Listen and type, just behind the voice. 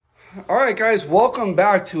All right, guys, welcome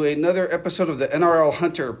back to another episode of the NRL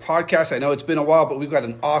Hunter podcast. I know it's been a while, but we've got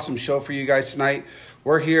an awesome show for you guys tonight.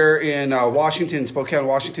 We're here in Washington, Spokane,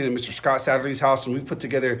 Washington, in Mr. Scott Satterley's house, and we've put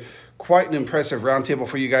together quite an impressive roundtable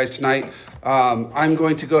for you guys tonight. I'm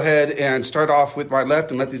going to go ahead and start off with my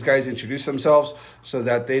left and let these guys introduce themselves so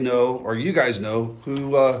that they know, or you guys know,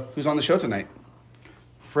 who's on the show tonight.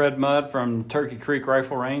 Fred Mudd from Turkey Creek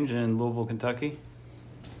Rifle Range in Louisville, Kentucky.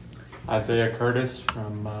 Isaiah Curtis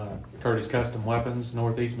from Curtis Custom Weapons,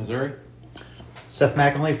 Northeast Missouri. Seth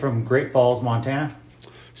McEnley from Great Falls, Montana.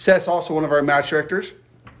 Seth's also one of our match directors.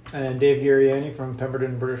 And Dave Gariani from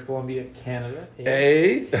Pemberton, British Columbia, Canada.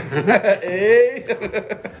 Hey.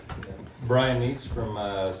 Brian Neese from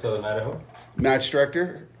Southern Idaho. Match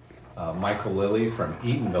director. Michael Lilly from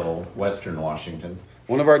Eatonville, Western Washington.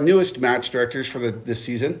 One of our newest match directors for this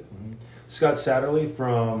season. Scott Satterley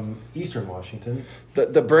from Eastern Washington.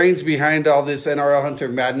 The brains behind all this NRL Hunter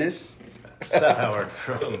madness. Seth Howard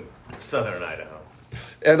from Southern Idaho.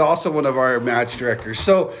 And also one of our match directors.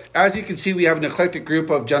 So, as you can see, we have an eclectic group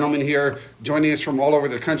of gentlemen here joining us from all over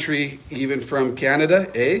the country, even from Canada,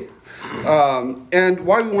 eh? And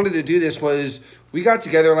why we wanted to do this was we got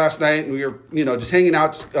together last night and we were, just hanging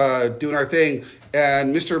out, doing our thing.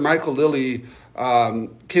 And Mr. Michael Lilly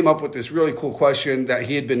came up with this really cool question that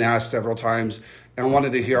he had been asked several times and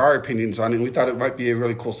wanted to hear our opinions on it. And we thought it might be a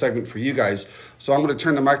really cool segment for you guys. So I'm going to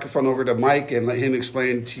turn the microphone over to Mike and let him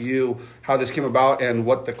explain to you how this came about and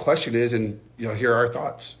what the question is, and hear our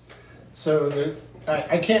thoughts. So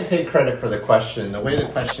I can't take credit for the question. The way the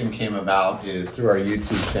question came about is through our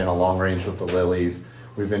YouTube channel, Long Range with the Lilies.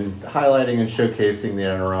 We've been highlighting and showcasing the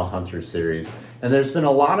NRL Hunter series. And there's been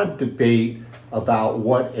a lot of debate about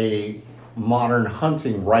what a modern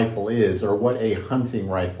hunting rifle is, or what a hunting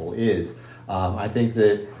rifle is. I think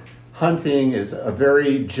that hunting is a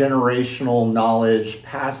very generational knowledge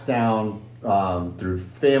passed down through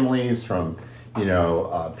families, from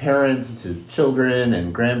parents to children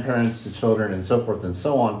and grandparents to children and so forth and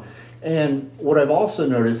so on. And what I've also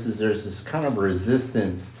noticed is there's this kind of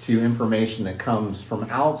resistance to information that comes from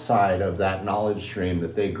outside of that knowledge stream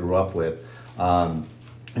that they grew up with.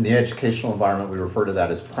 In the educational environment, we refer to that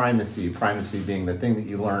as primacy. Primacy being the thing that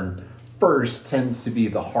you learn first tends to be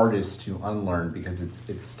the hardest to unlearn because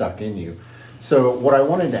it's stuck in you. So what I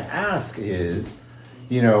wanted to ask is,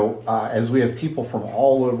 as we have people from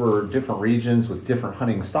all over different regions with different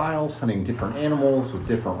hunting styles, hunting different animals with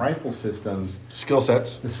different rifle systems, skill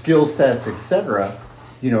sets, etc.,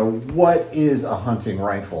 what is a hunting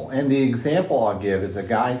rifle? And the example I'll give is a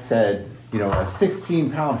guy said, a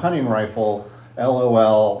 16-pound hunting rifle,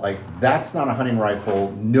 LOL, like that's not a hunting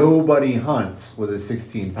rifle. Nobody hunts with a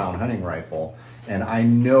 16-pound hunting rifle. And I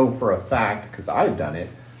know for a fact, because I've done it,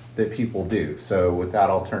 that people do. So with that,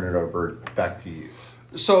 I'll turn it over back to you.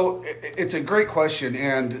 So it's a great question.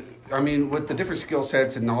 And I mean, with the different skill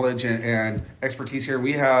sets and knowledge and expertise here,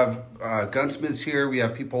 we have gunsmiths here. We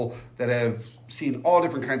have people that have seen all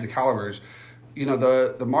different kinds of calibers.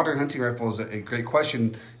 The modern hunting rifle is a great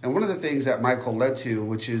question. And one of the things that Michael led to,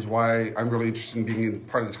 which is why I'm really interested in being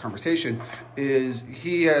part of this conversation, is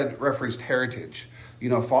he had referenced heritage,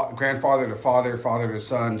 grandfather to father, father to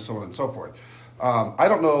son, so on and so forth. I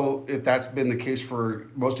don't know if that's been the case for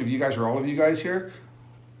most of you guys or all of you guys here.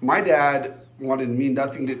 My dad wanted me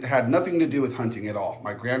had nothing to do with hunting at all.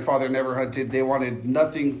 My grandfather never hunted. They wanted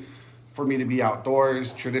nothing for me to be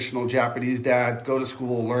outdoors, traditional Japanese dad, go to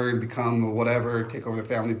school, learn, become whatever, take over the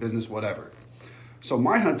family business, whatever. So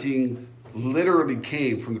my hunting literally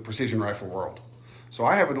came from the precision rifle world. So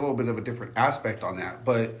I have a little bit of a different aspect on that.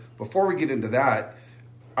 But before we get into that,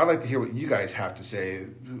 I'd like to hear what you guys have to say.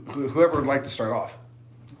 Whoever would like to start off.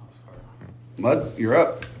 Mudd, you're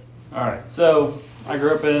up. All right. So I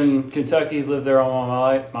grew up in Kentucky, lived there all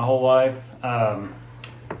my whole life.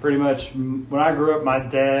 Pretty much when I grew up, my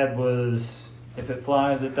dad was, if it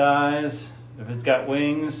flies, it dies. If it's got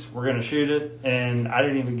wings, we're going to shoot it. And I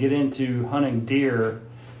didn't even get into hunting deer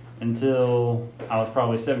until I was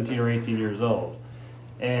probably 17 or 18 years old.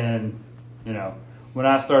 And, when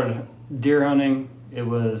I started deer hunting, it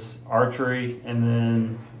was archery. And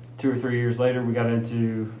then 2 or 3 years later, we got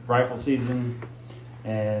into rifle season.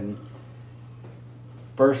 And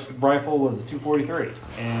first rifle was a 243.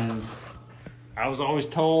 And I was always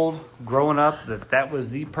told growing up that was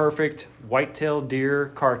the perfect whitetail deer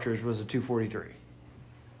cartridge was a 243.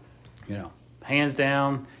 Hands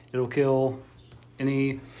down, it'll kill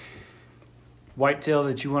any whitetail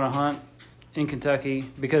that you want to hunt in Kentucky,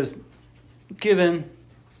 because given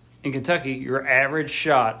in Kentucky, your average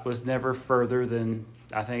shot was never further than,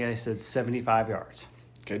 I think I said 75 yards.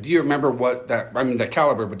 Okay. Do you remember what the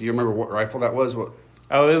caliber, but do you remember what rifle that was? What?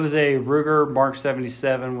 Oh, it was a Ruger Mark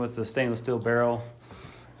 77 with the stainless steel barrel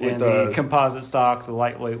With and the- the composite stock, the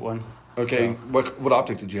lightweight one. Okay, what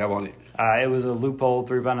optic did you have on it? It was a Leupold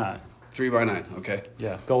 3x9. 3x9. Okay.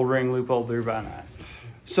 Yeah, gold ring Leupold 3x9.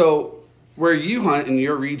 So where you hunt in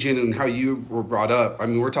your region and how you were brought up, I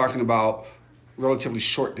mean, we're talking about relatively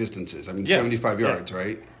short distances. I mean, Yeah. 75 Yeah. yards,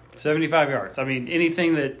 right? 75 yards. I mean,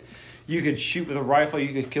 anything that you could shoot with a rifle,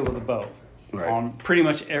 you could kill with a bow. Right. On pretty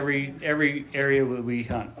much every area that we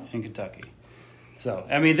hunt in Kentucky. So,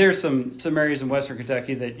 I mean, there's some areas in Western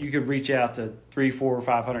Kentucky that you could reach out to 300, 400,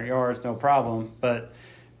 500 yards, no problem. But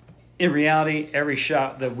in reality, every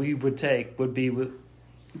shot that we would take would be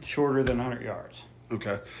shorter than 100 yards.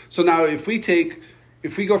 Okay. So now if we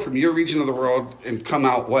go from your region of the world and come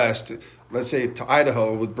out west, let's say to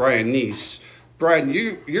Idaho with Brian Neese. Brian,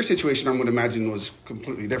 your situation, I'm going to imagine, was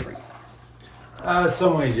completely different.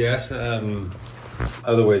 Some ways, yes.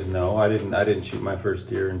 Other ways, no. I didn't shoot my first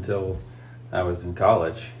deer until I was in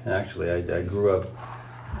college. Actually, I grew up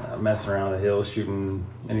messing around the hills, shooting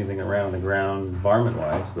anything around the ground,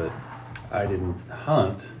 varmint-wise, but I didn't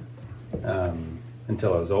hunt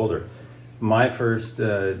until I was older. My first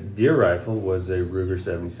deer rifle was a Ruger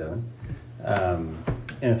 77 and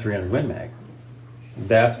a 300 Win Mag.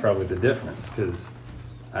 That's probably the difference, because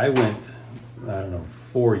I went,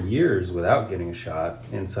 4 years without getting a shot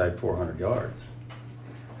inside 400 yards.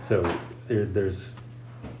 So there's,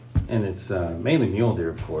 and it's mainly mule deer,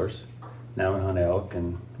 of course. Now we hunt elk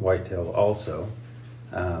and whitetail also,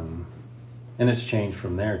 and it's changed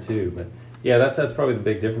from there too. But yeah, that's probably the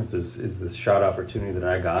big difference is the shot opportunity that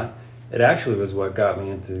I got. It actually was what got me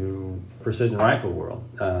into precision rifle world.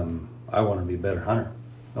 I want to be a better hunter.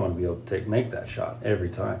 I want to be able to make that shot every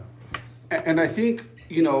time. And I think,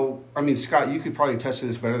 Scott, you could probably attest to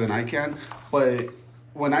this better than I can, but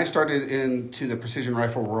when I started into the precision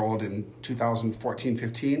rifle world in 2014,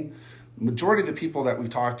 15, majority of the people that we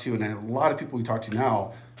talk to, and a lot of people we talk to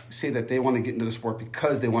now, say that they want to get into the sport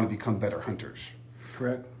because they want to become better hunters.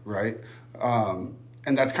 Correct. Right?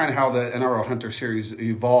 And that's kind of how the NRL Hunter series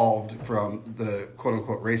evolved from the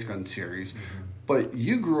quote-unquote race gun series. Mm-hmm. But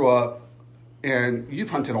you grew up and you've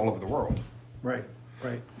hunted all over the world. Right.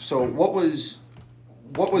 So what was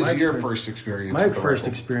your first experience? My with the first rifle?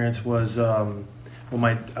 experience was I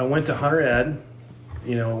went to Hunter Ed,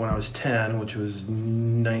 when I was 10, which was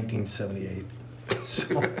 1978.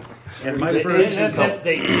 So, and my first That's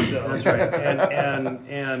dating, so. That's right.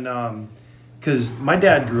 And because my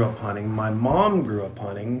dad grew up hunting, my mom grew up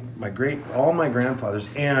hunting, all my grandfathers,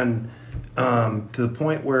 and to the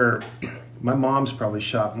point where my mom's probably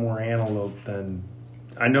shot more antelope than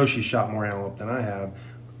I know. She shot more antelope than I have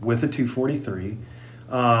with a 243,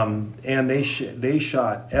 and they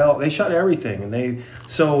shot elk. They shot everything, and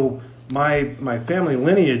so my family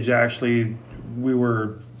lineage actually we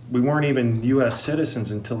weren't even U.S.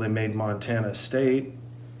 citizens until they made Montana state,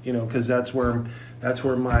 because that's where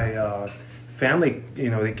my family,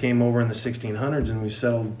 they came over in the 1600s and we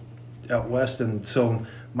settled out west, and so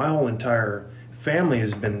my whole entire family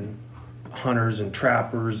has been hunters and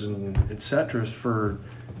trappers and etc. for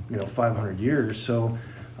 500 years. So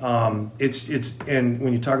it's and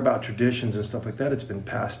when you talk about traditions and stuff like that, it's been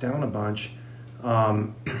passed down a bunch,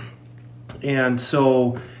 and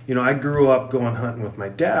so I grew up going hunting with my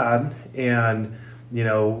dad, and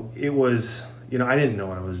it was I didn't know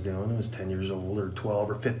what I was doing. I was 10 years old or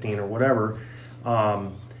 12 or 15 or whatever.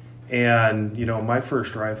 And my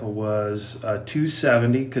first rifle was a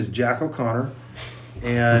 270 because Jack O'Connor,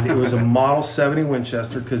 and it was a Model 70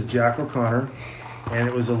 Winchester because Jack O'Connor, and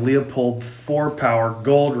it was a Leopold 4-power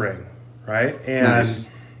gold ring, right? And nice.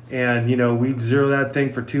 And we'd zero that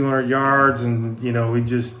thing for 200 yards, and we'd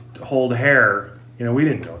just hold hair. We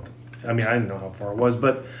didn't know. I didn't know how far it was,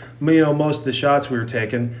 but most of the shots we were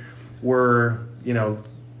taking were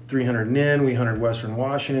 300 in. We hunted Western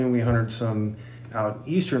Washington. We hunted some out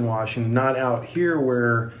Eastern Washington, not out here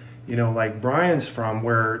where like Brian's from,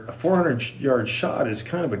 where a 400-yard shot is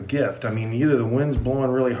kind of a gift. Either the wind's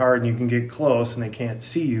blowing really hard and you can get close and they can't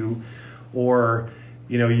see you, or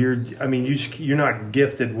you're not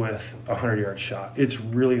gifted with a 100-yard shot. It's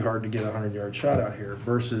really hard to get a 100-yard shot out here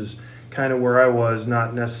versus kind of where I was,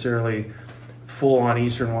 not necessarily full on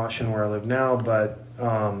Eastern Washington where I live now, but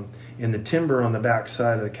in the timber on the back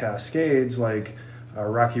side of the Cascades, like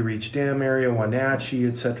Rocky Reach Dam area, Wenatchee,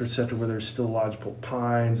 et cetera, where there's still lodgepole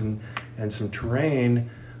pines and some terrain,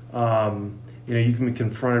 you can be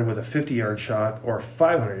confronted with a 50-yard shot or a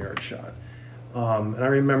 500-yard shot. And I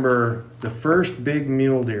remember the first big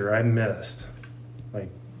mule deer I missed, like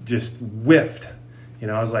just whiffed.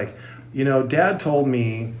 I was like, Dad told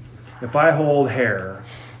me if I hold hair,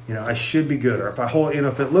 I should be good. Or if I hold,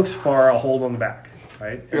 if it looks far, I'll hold on the back.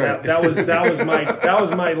 Right. And that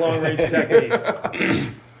was my long range technique.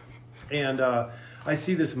 And I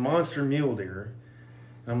see this monster mule deer,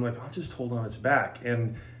 and I'm like, I'll just hold on its back.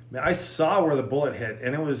 And I saw where the bullet hit,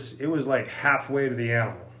 and it was like halfway to the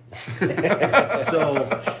animal. So,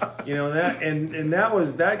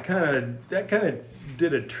 that kind of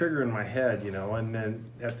did a trigger in my head, And then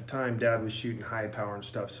at the time, Dad was shooting high power and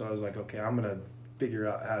stuff, so I was like, okay, I'm gonna figure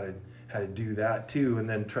out how to do that too, and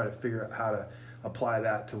then try to figure out how to apply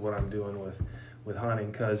that to what I'm doing with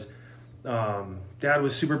hunting, because Dad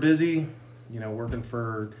was super busy, working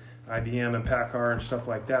for IBM and PACCAR and stuff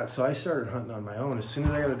like that. So I started hunting on my own. As soon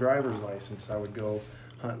as I got a driver's license, I would go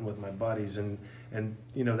hunting with my buddies, and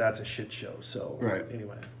that's a shit show. So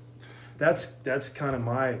anyway, that's kind of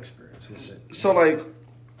my experience with it. So like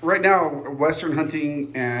right now, Western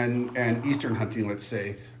hunting and Eastern hunting, let's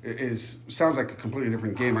say, sounds like a completely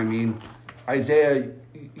different game. I mean, Isaiah,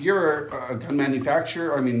 you're a gun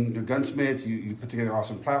manufacturer. I mean, you're a gunsmith. You put together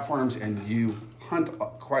awesome platforms, and you hunt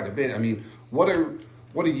quite a bit. I mean, what are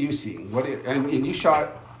you seeing? And you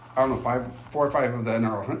shot, I don't know, 4 or 5 of the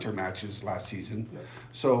NRL Hunter matches last season. Yep.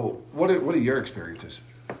 So what are your experiences?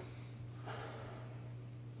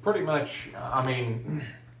 Pretty much, I mean,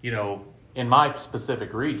 in my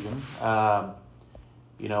specific region,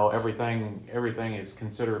 everything is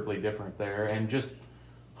considerably different there, and just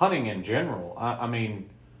hunting in general. I mean,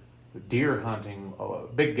 deer hunting,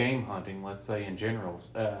 big game hunting, let's say in general,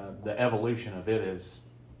 the evolution of it has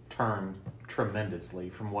turned tremendously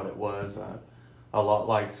from what it was. A lot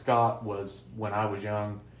like Scott was when I was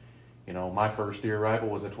young. My first deer rifle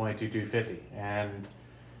was a 22-250, and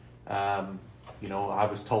I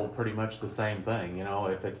was told pretty much the same thing.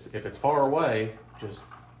 If it's far away, just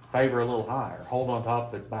favor a little higher, hold on top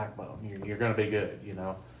of its backbone. You're going to be good.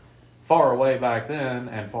 Far away back then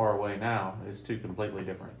and far away now is two completely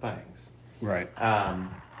different things. Right.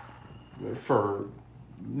 For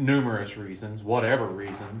numerous reasons, whatever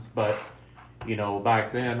reasons, but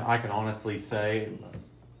back then I can honestly say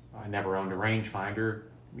I never owned a rangefinder.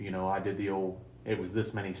 I did the old, it was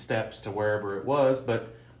this many steps to wherever it was,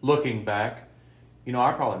 but looking back,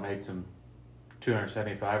 I probably made some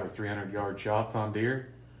 275 or 300 yard shots on deer,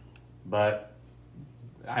 you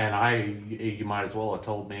might as well have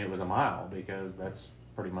told me it was a mile, because that's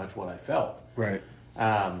pretty much what I felt. Right.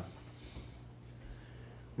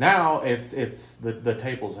 Now it's the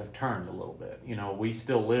tables have turned a little bit. We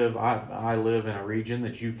still live. I live in a region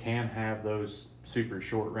that you can have those super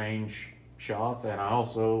short range shots, and I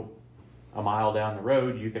also, a mile down the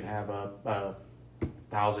road, you can have a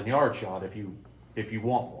 1,000-yard shot if you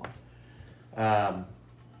want one.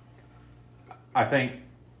 I think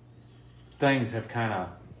things have kind of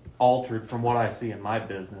altered from what I see in my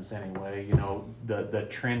business anyway. The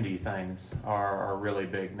trendy things are really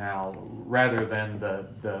big now, rather than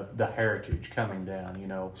the heritage coming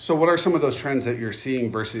down. So what are some of those trends that you're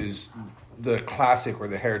seeing versus the classic or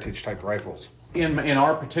the heritage type rifles? In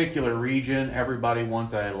our particular region, everybody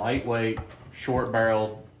wants a lightweight, short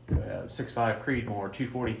barreled 6.5 Creedmoor,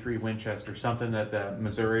 243 Winchester, something that the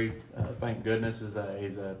Missouri, thank goodness, is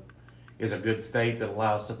a good state that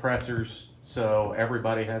allows suppressors. So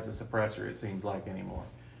everybody has a suppressor, it seems like, anymore.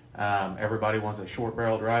 Everybody wants a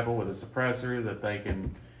short-barreled rifle with a suppressor that they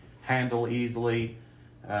can handle easily.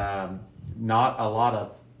 Not a lot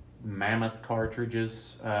of mammoth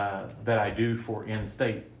cartridges that I do for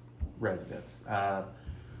in-state residents. A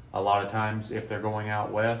lot of times, if they're going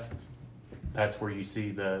out west, that's where you see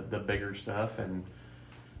the bigger stuff.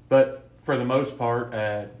 But for the most part,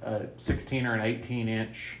 a 16 or an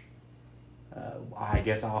 18-inch, I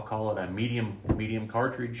guess I'll call it a medium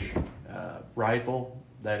cartridge rifle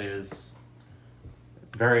that is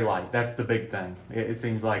very light. That's the big thing. It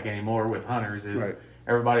seems like anymore with hunters is right.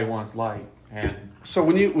 Everybody wants light. And so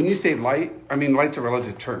when you say light, I mean light's a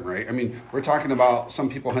relative term, right? I mean, we're talking about some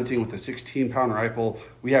people hunting with a 16-pound rifle.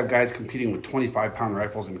 We have guys competing with 25-pound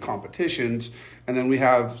rifles in competitions, and then we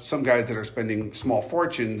have some guys that are spending small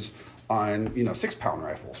fortunes on 6-pound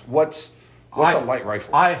rifles. What's a light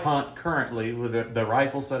rifle? I hunt currently with the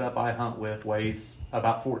rifle setup I hunt with weighs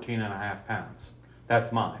about 14.5 pounds.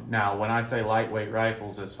 That's mine. Now, when I say lightweight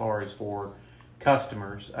rifles, as far as for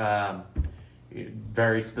customers,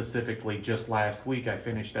 very specifically, just last week I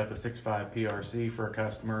finished up a 6.5 PRC for a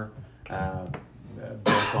customer,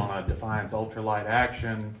 built on a Defiance ultralight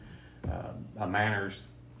action, a Manners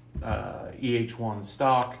EH1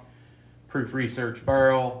 stock, proof research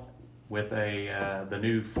barrel, with the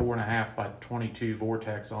new 4.5 by 22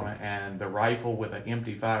 Vortex on it, and the rifle with an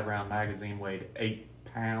empty 5-round magazine weighed 8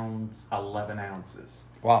 pounds 11 ounces.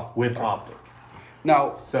 Wow! With optic.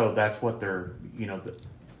 Now, So that's what they're,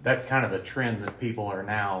 that's kind of the trend that people are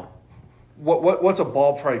now. what's a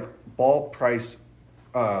ballpark price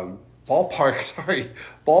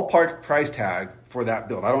tag for that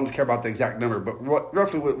build? I don't care about the exact number, but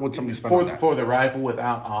roughly what would somebody spend on that? For the rifle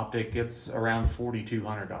without optic, it's around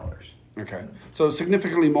 $4,200. Okay, so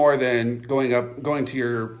significantly more than going to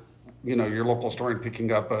your your local store and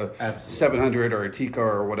picking up a Absolutely. 700 or a Tikka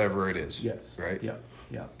or whatever it is. Yes. Right. Yeah.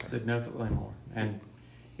 Yeah. Significantly more. And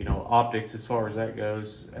optics, as far as that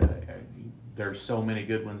goes, there's so many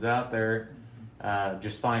good ones out there.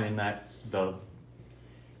 Just finding that if you're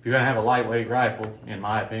going to have a lightweight rifle, in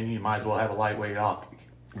my opinion, you might as well have a lightweight optic.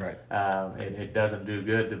 Right. It doesn't do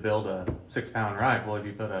good to build a 6-pound rifle if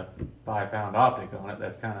you put a 5-pound optic on it.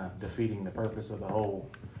 That's kind of defeating the purpose of the whole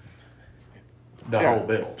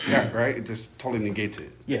build. Yeah. Right. It just totally negates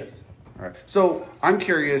it. Yes. All right. So I'm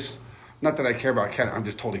curious. Not that I care about Canada. I'm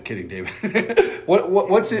just totally kidding, David.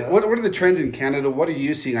 What's it? What are the trends in Canada? What are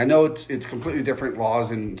you seeing? I know it's completely different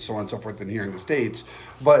laws and so on and so forth than here in the States,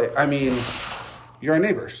 but I mean, you're a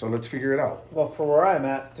neighbor, so let's figure it out. Well, for where I'm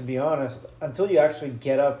at, to be honest, until you actually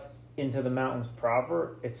get up into the mountains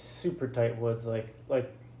proper, it's super tight woods. Like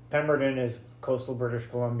Pemberton is coastal British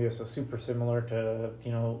Columbia, so super similar to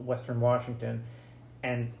Western Washington,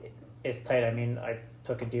 and it's tight. I mean, I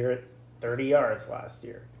took a deer at 30 yards last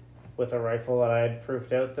year with a rifle that I had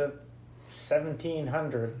proofed out to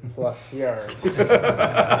 1,700 plus yards.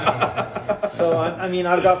 So, I mean,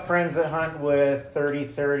 I've got friends that hunt with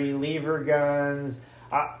 30-30 lever guns.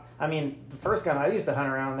 I mean, the first gun I used to hunt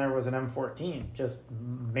around there was an M14, just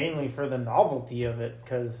mainly for the novelty of it,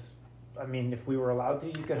 because, I mean, if we were allowed to,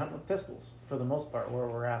 you could hunt with pistols for the most part where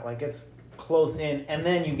we're at. Like, it's close in. And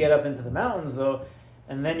then you get up into the mountains, though,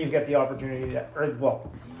 and then you get the opportunity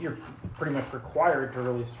you're pretty much required to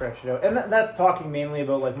really stretch it out. And that's talking mainly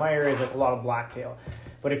about, like, my area is like a lot of blacktail.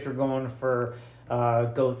 But if you're going for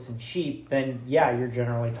goats and sheep, then yeah, you're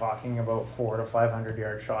generally talking about 400 to 500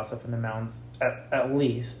 yard shots up in the mountains at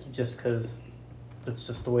least, just because it's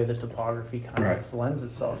just the way the topography kind of lends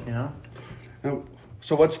itself, Now,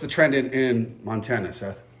 so what's the trend in Montana,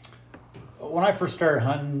 Seth? When I first started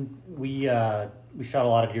hunting, we shot a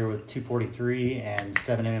lot of deer with 243 and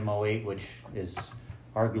 7mm08, which is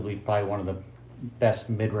arguably probably one of the best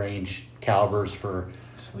mid-range calibers for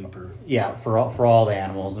Sleeper. Yeah, for all the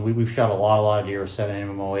animals. And we've shot a lot of deer with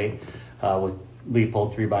 7mm08 with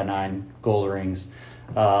Leopold 3x9 gold rings.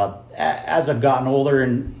 As I've gotten older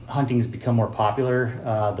and hunting's become more popular,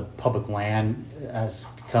 the public land has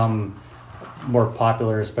become more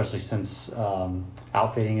popular, especially since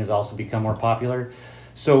outfitting has also become more popular.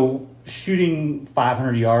 So shooting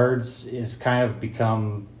 500 yards is kind of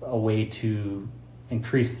become a way to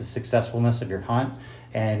increase the successfulness of your hunt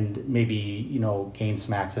and maybe, gain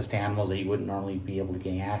some access to animals that you wouldn't normally be able to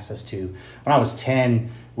gain access to. When I was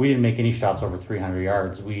 10, we didn't make any shots over 300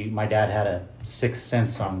 yards. My dad had a sixth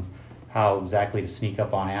sense on how exactly to sneak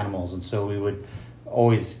up on animals, and so we would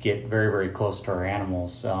always get very, very close to our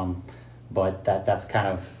animals. But that's kind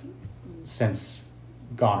of since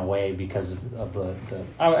gone away because of the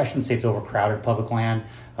I shouldn't say it's overcrowded public land,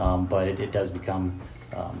 but it does become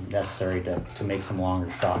necessary to make some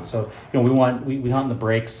longer shots. So we hunt in the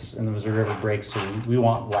breaks, in the Missouri River breaks, so we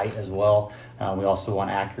want light as well. We also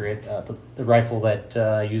want accurate. The rifle that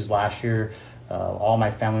I used last year, all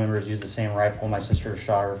my family members use the same rifle. My sister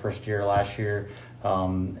shot her first deer last year,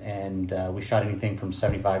 and we shot anything from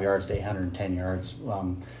 75 yards to 810 yards.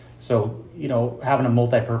 So having a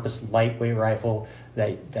multi-purpose lightweight rifle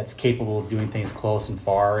that's capable of doing things close and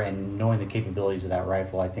far, and knowing the capabilities of that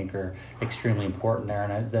rifle, I think are extremely important there.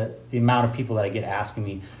 And the amount of people that I get asking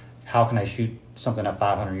me, how can I shoot something at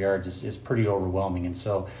 500 yards is pretty overwhelming. And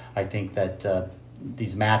so I think that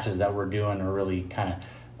these matches that we're doing are really kind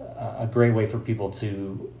of a great way for people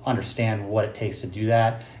to understand what it takes to do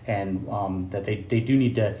that, and that they do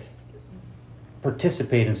need to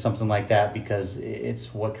participate in something like that because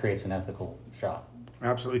it's what creates an ethical shot.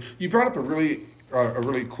 Absolutely. You brought up a really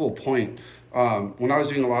cool point. When I was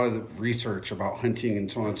doing a lot of the research about hunting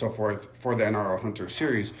and so on and so forth for the NRL Hunter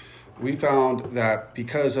series, we found that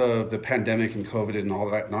because of the pandemic and COVID and all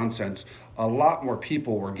that nonsense, a lot more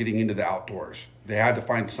people were getting into the outdoors. They had to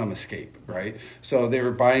find some escape, right? So they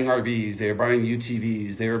were buying RVs, they were buying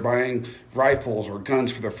UTVs, they were buying rifles or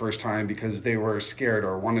guns for the first time because they were scared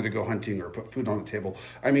or wanted to go hunting or put food on the table.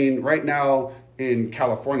 I mean, right now in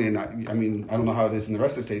California, I don't know how it is in the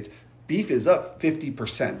rest of the states, beef is up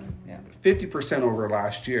 50%. Yeah. 50% over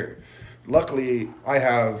last year. Luckily, I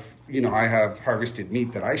have harvested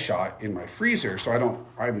meat that I shot in my freezer, so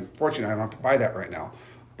I'm fortunate I don't have to buy that right now.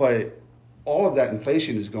 But all of that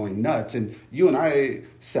inflation is going nuts. And you and I,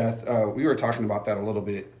 Seth, we were talking about that a little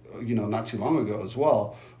bit, not too long ago as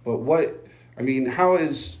well. But how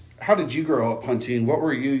did you grow up hunting? What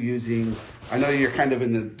were you using? I know you're kind of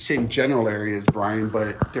in the same general area as Brian,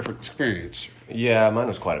 but different experience. Yeah, mine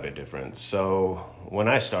was quite a bit different. So when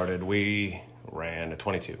I started, we ran a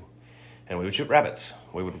 22, and we would shoot rabbits.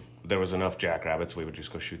 There was enough jackrabbits, we would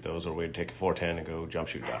just go shoot those, or we'd take a 410 and go jump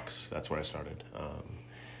shoot ducks. That's where I started.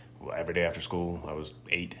 Every day after school, I was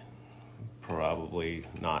 8. Probably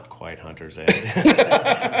not quite hunter's ed.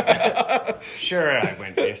 Sure, I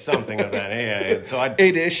went to something of that. Yeah, so I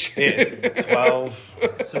 8-ish. 12.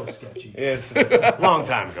 So sketchy. It's a long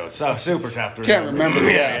time ago. So super tough to Can't remember.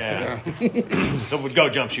 Yeah. So we'd go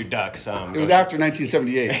jump shoot ducks. It was after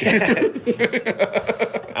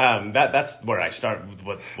 1978. That's where I started.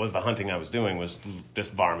 What was the hunting I was doing was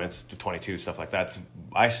just varmints, 22, stuff like that.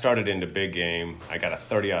 I started into big game. I got a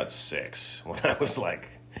 30-06 when I was like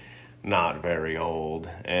not very old,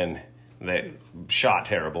 and they shot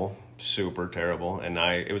terrible, super terrible. And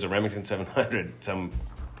it was a Remington 700, some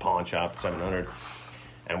pawn shop 700,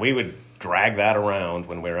 and we would drag that around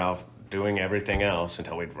when we were out doing everything else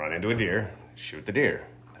until we'd run into a deer, shoot the deer.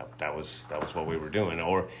 That was what we were doing.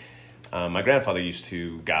 Or my grandfather used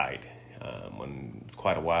to guide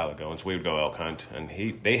quite a while ago, and so we would go elk hunt, and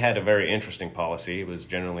they had a very interesting policy. It was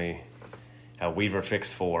generally a Weaver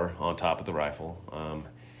fixed 4 on top of the rifle.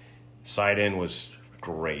 Sight-in was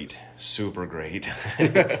great, super great,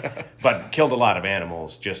 but killed a lot of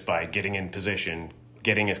animals just by getting in position,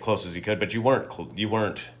 getting as close as you could. But you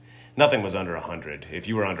weren't. Nothing was under 100. If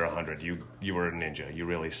you were under 100, you were a ninja. You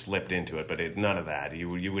really slipped into it. But none of that.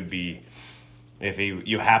 You would be, if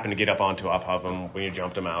you happened to get up on top of them when you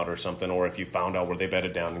jumped them out or something, or if you found out where they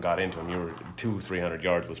bedded down and got into them, you were 200-300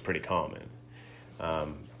 yards was pretty common.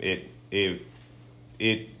 It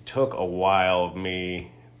took a while of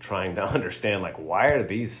me trying to understand, like, why are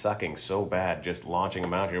these sucking so bad just launching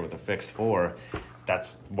them out here with a fixed 4?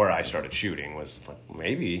 That's where I started shooting, was like,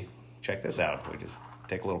 maybe check this out. We just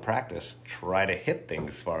take a little practice, try to hit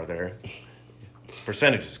things farther.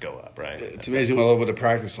 Percentages go up, right? It's amazing what a little bit of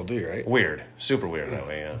practice will do, right? Weird, super weird that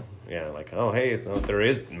way, yeah. Yeah, like, oh, hey, there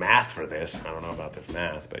is math for this. I don't know about this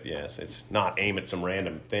math, but yes, it's not aim at some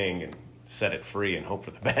random thing and set it free and hope for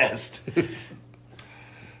the best.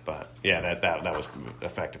 But yeah, that was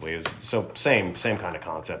effectively so same kind of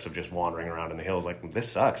concepts of just wandering around in the hills. Like,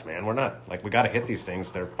 this sucks, man. We're not, like, we got to hit these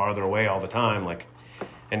things. They're farther away all the time. Like,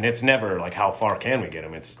 and it's never like, how far can we get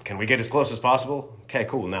them? It's, can we get as close as possible? Okay,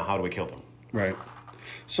 cool. Now how do we kill them? Right.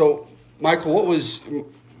 So, Michael, what was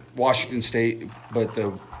Washington State, but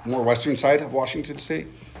the more western side of Washington State?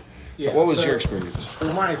 Yeah, what was your experience?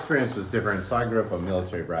 Well, my experience was different. So I grew up a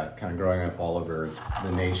military brat, kind of growing up all over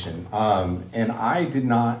the nation. And I did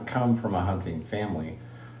not come from a hunting family.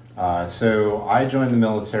 So I joined the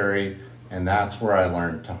military, and that's where I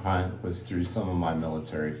learned to hunt, was through some of my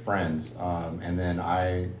military friends. And then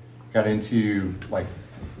I got into, like,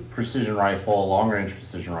 precision rifle, long-range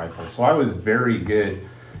precision rifle. So I was very good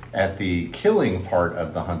at the killing part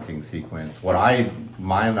of the hunting sequence. My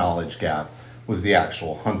knowledge gap was the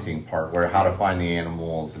actual hunting part, where how to find the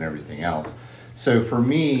animals and everything else. So for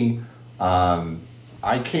me,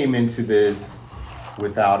 I came into this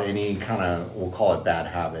without any kind of, we'll call it bad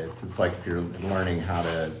habits. It's like if you're learning how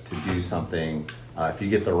to do something, if you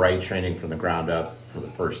get the right training from the ground up for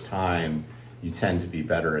the first time, you tend to be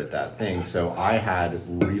better at that thing. So I had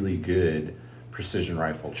really good precision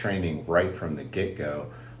rifle training right from the get-go.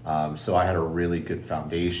 So I had a really good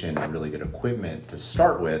foundation and really good equipment to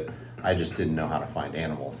start with. I just didn't know how to find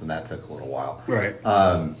animals, and that took a little while. Right.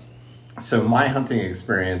 So my hunting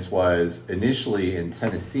experience was initially in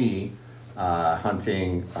Tennessee,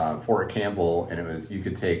 hunting Fort Campbell, and it was, you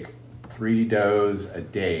could take 3 does a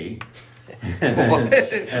day. What?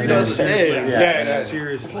 3 does a day? Yeah,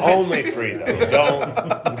 seriously. Only 3 though.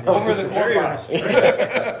 Don't Over the courthouse.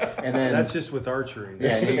 And then That's just with archery.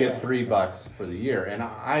 yeah, and you get $3 for the year. And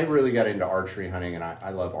I really got into archery hunting, and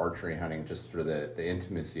I love archery hunting just for the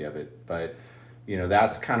intimacy of it. But, you know,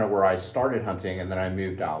 that's kind of where I started hunting, and then I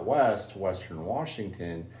moved out west, Western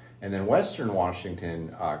Washington. And then Western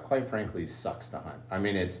Washington, quite frankly, sucks to hunt. I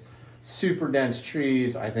mean, it's super dense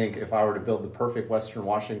trees. I think if I were to build the perfect Western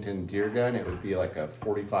Washington deer gun, it would be like a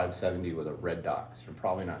 45-70 with a red dot. So you're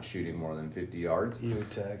probably not shooting more than 50 yards.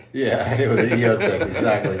 EOTech. Yeah, it was an EOTech,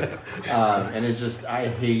 exactly. And it's just, I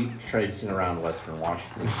hate traipsing around Western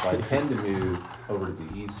Washington, so I tend to move over to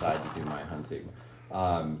the east side to do my hunting.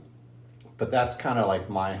 But that's kind of like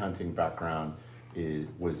my hunting background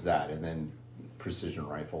was that. And then precision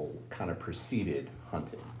rifle kind of preceded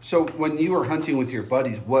hunting. So when you were hunting with your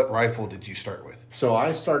buddies, what rifle did you start with? So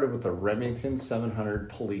I started with a Remington 700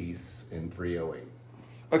 Police in 308.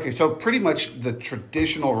 Okay, so pretty much the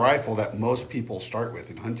traditional rifle that most people start with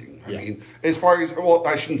in hunting. I Yeah. mean, as far as, well,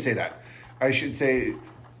 I shouldn't say that. I should say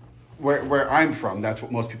where I'm from, that's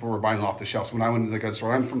what most people were buying off the shelves. When I went to the gun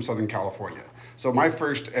store, I'm from Southern California. So my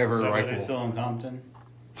first ever Is that what they rifle, still in Compton?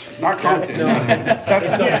 not Compton. That's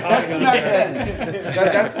the Mac 10.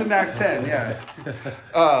 That's the Mac 10,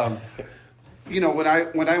 yeah. You know, when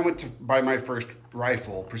I went to buy my first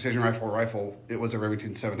rifle, precision rifle, it was a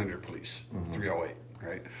Remington 700 Police, 308,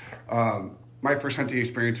 right? My first hunting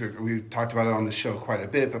experience, we talked about it on the show quite a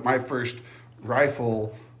bit, but my first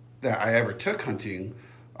rifle that I ever took hunting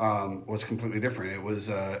was completely different. It was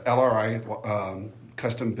LRI,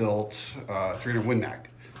 custom built 300 Win Mag.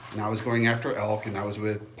 And I was going after elk, and I was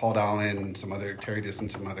with Paul Dallin and some other Terry Diston,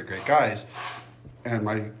 some other great guys. And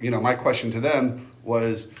my question to them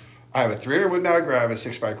was, I have a 300 Win Mag or I have a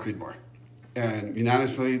 6.5 Creedmoor. And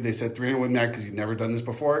unanimously, they said 300 Win Mag because you've never done this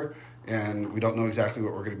before, and we don't know exactly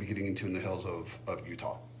what we're going to be getting into in the hills of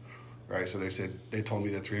Utah. Right, so they told me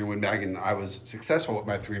the 300 Win Mag, and I was successful with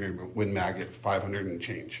my 300 Win Mag at 500 and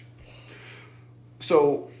change.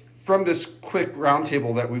 So from this quick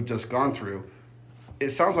roundtable that we've just gone through, it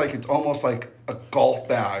sounds like it's almost like a golf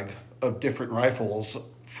bag of different rifles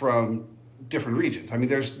from different regions. I mean,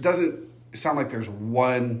 doesn't sound like there's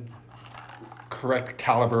one correct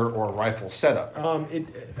caliber or rifle setup.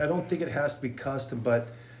 I don't think it has to be custom, but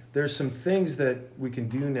there's some things that we can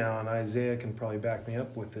do now, and Isaiah can probably back me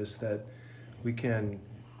up with this, that we can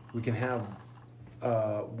have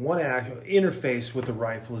one interface with the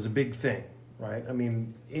rifle is a big thing, right? I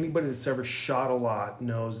mean, anybody that's ever shot a lot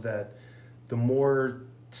knows that the more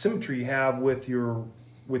symmetry you have with your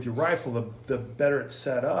rifle, the better it's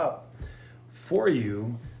set up for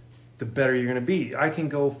you, the better you're going to be. I can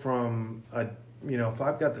go from if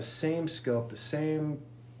I've got the same scope, the same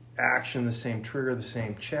action, the same trigger, the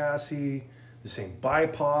same chassis, the same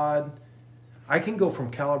bipod, I can go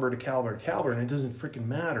from caliber to caliber to caliber, and it doesn't freaking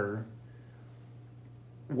matter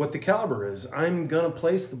what the caliber is. I'm going to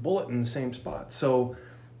place the bullet in the same spot. So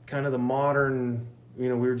kind of the modern, we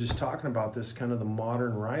were just talking about this, kind of the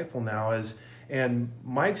modern rifle now is, and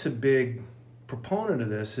Mike's a big proponent of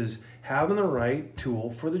this, is having the right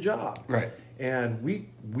tool for the job. Right. And we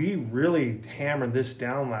really hammered this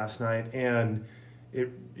down last night, and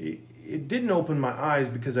it didn't open my eyes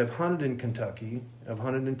because I've hunted in Kentucky, I've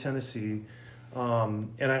hunted in Tennessee,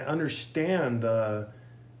 and I understand the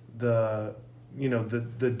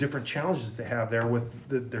different challenges they have there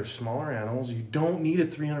with their smaller animals. You don't need a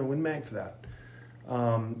 300 Win Mag for that.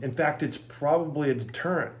 In fact, it's probably a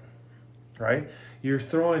deterrent, right? You're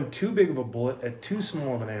throwing too big of a bullet at too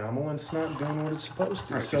small of an animal, and it's not doing what it's supposed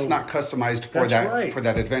to. Right. So it's not customized for that right. for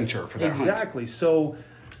that adventure, for that hunt. Exactly. So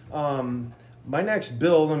my next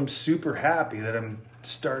build, I'm super happy that I'm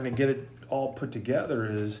starting to get it all put together,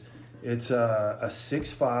 is it's a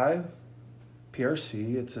 6.5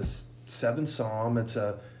 PRC, it's a 7 SAUM, it's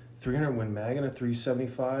a 300 Win Mag, and a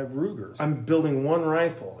 375 Ruger. I'm building one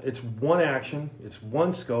rifle. It's one action, it's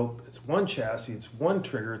one scope, it's one chassis, it's one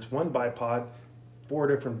trigger, it's one bipod, 4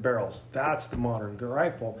 different barrels. That's the modern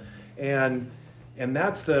rifle. And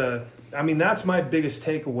that's that's my biggest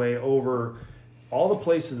takeaway over all the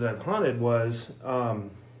places that I've hunted was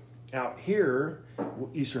out here,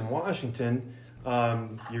 Eastern Washington,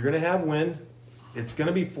 you're going to have wind. It's going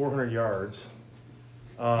to be 400 yards.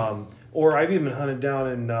 Or I've even hunted down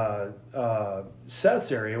in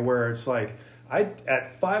Seth's area where it's like,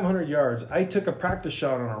 at 500 yards, I took a practice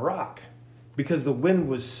shot on a rock because the wind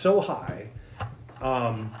was so high.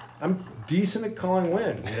 I'm decent at calling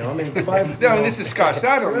wind. This is Scott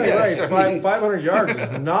Saddle. Right, yes. right. 500 yards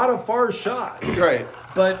is not a far shot. Right.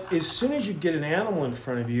 But as soon as you get an animal in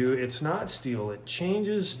front of you, it's not steel. It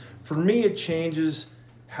changes. For me, it changes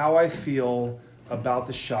how I feel about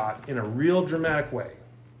the shot in a real dramatic way.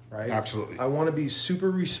 Right? Absolutely. I want to be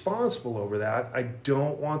super responsible over that. I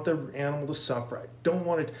don't want the animal to suffer. I don't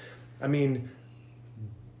want it.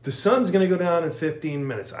 The sun's going to go down in 15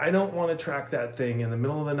 minutes. I don't want to track that thing in the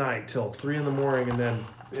middle of the night till 3 in the morning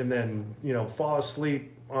and then fall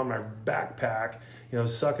asleep on my backpack,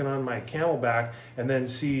 sucking on my Camelback, and then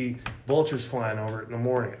see vultures flying over it in the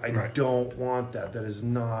morning. I don't want that. That is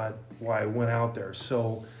not why I went out there.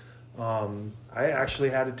 So I actually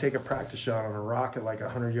had to take a practice shot on a rock at like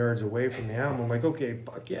 100 yards away from the animal. I'm like, okay,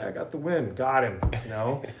 fuck yeah, I got the wind. Got him,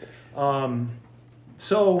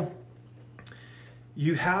 So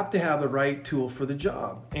you have to have the right tool for the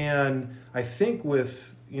job. And I think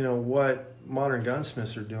with, what modern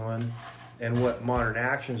gunsmiths are doing, and what modern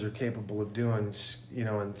actions are capable of doing, you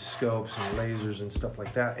know, and scopes and lasers and stuff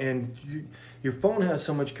like that. And your phone has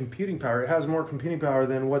so much computing power. It has more computing power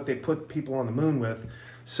than what they put people on the moon with.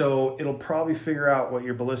 So it'll probably figure out what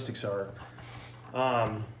your ballistics are.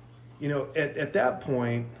 You know, at that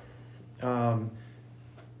point,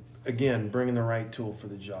 again, bringing the right tool for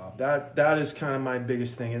the job. That is kind of my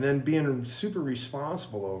biggest thing. And then being super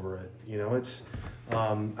responsible over it. You know, it's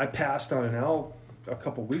I passed on an elk a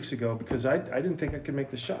couple weeks ago because I didn't think I could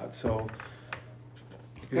make the shot. So,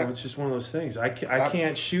 you know, it's just one of those things. I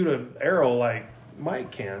can't shoot an arrow like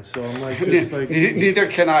Mike can. So I'm like, just like neither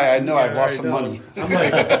can I. I know I've lost some money. I'm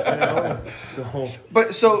like, you know, so.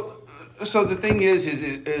 But so the thing is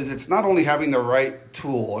it's not only having the right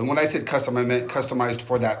tool, and when I said custom, I meant customized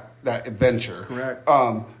for that adventure. Correct.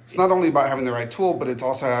 It's not only about having the right tool, but it's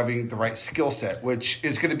also having the right skill set, which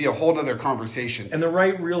is going to be a whole other conversation. And the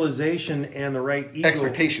right realization and the right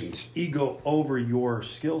ego over your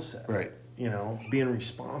skill set. Right. You know, being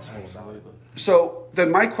responsible about it. So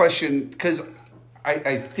then my question, because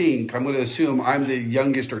I think, I'm going to assume I'm the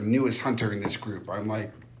youngest or newest hunter in this group. I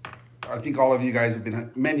think all of you guys have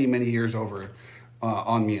been many, many years over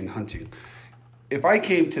on me in hunting. If I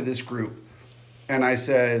came to this group and I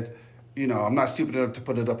said, you know, I'm not stupid enough to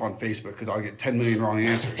put it up on Facebook because I'll get 10 million wrong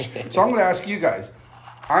answers. So I'm going to ask you guys.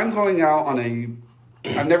 I'm going out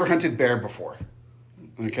I've never hunted bear before.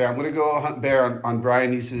 Okay, I'm going to go hunt bear on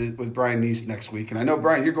Brian Neese with Brian Neese next week. And I know,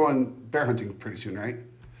 Brian, you're going bear hunting pretty soon, right?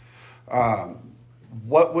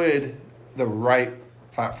 What would the right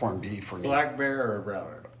platform be for me? Black bear or brown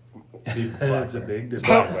bear? That's a big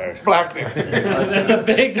difference. Black bear. That's a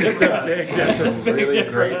big difference. That's a really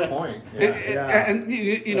great point. Yeah. And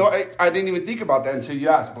you know, I didn't even think about that until you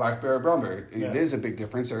asked black bear or brown bear. It is a big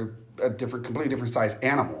difference. They're a completely different size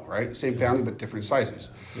animal, right? Same family, but different sizes.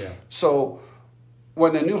 Yeah. So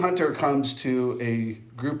when a new hunter comes to a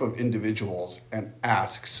group of individuals and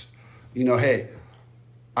asks, you know, hey,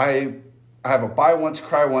 I have a buy once,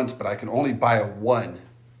 cry once, but I can only buy a one.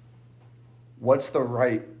 What's the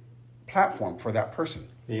right platform for that person?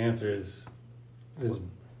 The answer is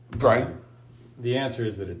Brian? The answer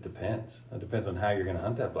is that it depends. It depends on how you're going to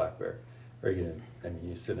hunt that black bear. Are you going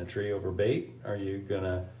to sit in a tree over bait? Are you going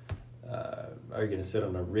to sit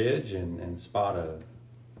on a ridge and spot a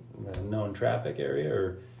known traffic area?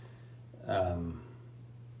 Or,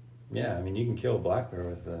 yeah, I mean, you can kill a black bear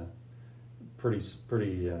with a pretty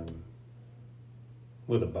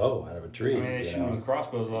with a bow out of a tree. I mean, they shoot with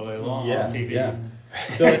crossbows all day long Yeah, on TV. yeah.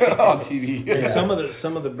 So on TV. And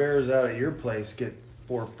some of the bears out at your place get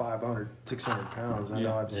 400, 500, 600 pounds. I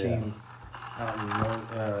know I've seen out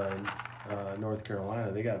in North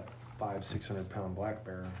Carolina, they got 500-600 pound black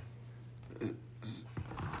bear.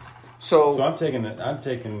 So I'm taking a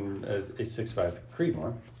 6.5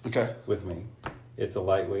 Creedmoor okay with me. It's a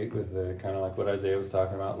lightweight with the kind of like what Isaiah was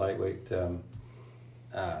talking about, lightweight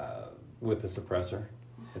with the suppressor.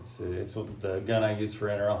 It's the gun I use for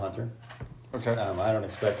NRL hunter. Okay. I don't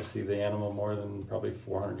expect to see the animal more than probably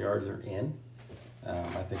 400 yards or in.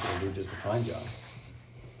 I think it'll do just a fine job.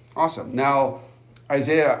 Awesome. Now,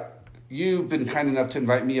 Isaiah, you've been kind enough to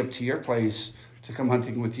invite me up to your place to come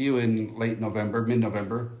hunting with you in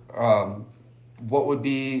mid-November. What would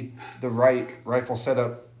be the right rifle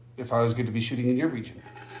setup if I was going to be shooting in your region?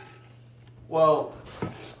 Well,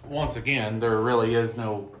 once again, there really is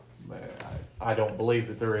no. I don't believe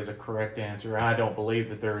that there is a correct answer. I don't believe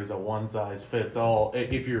that there is a one-size-fits-all.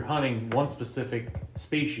 If you're hunting one specific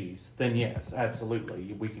species, then yes,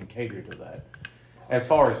 absolutely, we can cater to that. As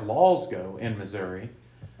far as laws go in Missouri,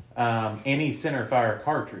 any centerfire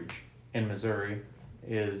cartridge in Missouri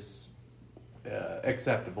is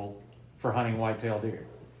acceptable for hunting whitetail deer.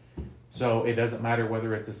 So it doesn't matter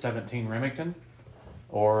whether it's a 17 Remington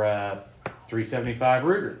or a 375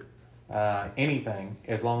 Ruger. Anything,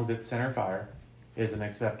 as long as it's center fire, is an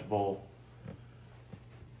acceptable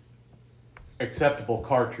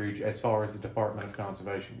cartridge as far as the Department of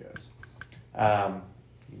Conservation goes.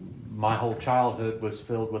 My whole childhood was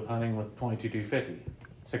filled with hunting with 22-250.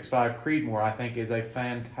 6.5 Creedmoor, I think, is a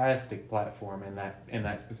fantastic platform in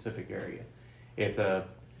that specific area.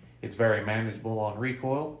 It's very manageable on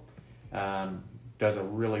recoil. Does a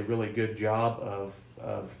really, really good job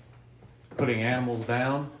of putting animals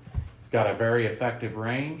down. It's got a very effective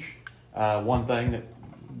range. One thing that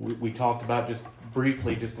we talked about just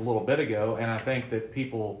briefly just a little bit ago, and I think that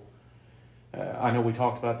people, I know we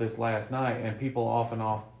talked about this last night, and people often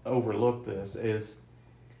overlook this, is,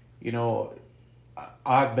 you know,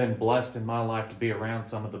 I've been blessed in my life to be around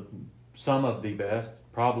some of the best,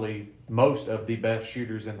 probably most of the best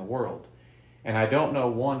shooters in the world. And I don't know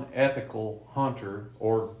one ethical hunter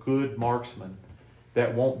or good marksman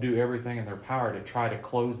that won't do everything in their power to try to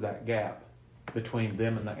close that gap between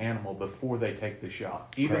them and the animal before they take the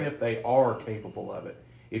shot. Even Right. if they are capable of it,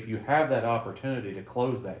 if you have that opportunity to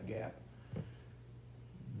close that gap,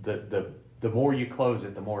 the more you close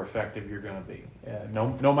it, the more effective you're going to be,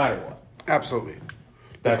 no matter what. Absolutely.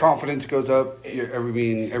 The That's- confidence goes up.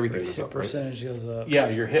 Everything goes The up. Right? percentage goes up. Yeah,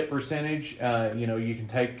 your hit percentage. You can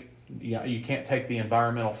take. You can't take the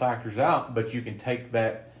environmental factors out, but you can take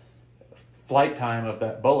that flight time of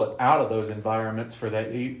that bullet out of those environments for that.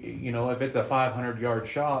 If it's a 500-yard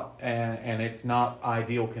shot and it's not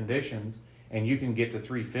ideal conditions, and you can get to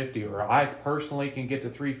 350, or I personally can get to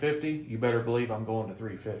 350, you better believe I'm going to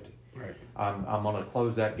 350. Right. I'm going to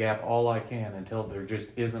close that gap all I can until there just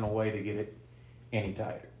isn't a way to get it any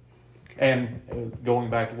tighter. And going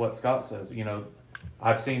back to what Scott says,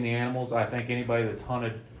 I've seen the animals. I think anybody that's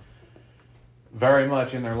hunted very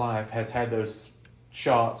much in their life has had those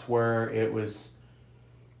shots where it was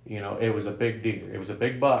a big deer. It was a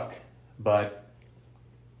big buck, but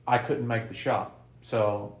I couldn't make the shot.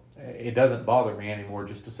 So it doesn't bother me anymore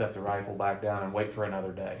just to set the rifle back down and wait for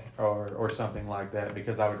another day or something like that,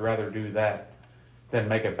 because I would rather do that than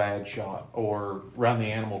make a bad shot or run the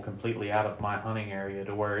animal completely out of my hunting area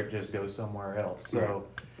to where it just goes somewhere else. So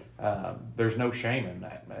there's no shame in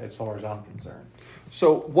that as far as I'm concerned.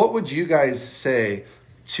 So, what would you guys say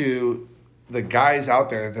to the guys out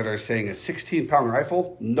there that are saying a 16-pound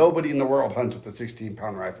rifle? Nobody in the world hunts with a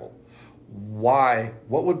 16-pound rifle. Why?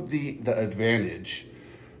 What would be the advantage?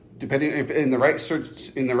 Depending if in the right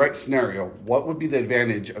scenario, what would be the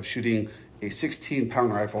advantage of shooting a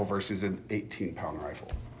 16-pound rifle versus an 18-pound rifle?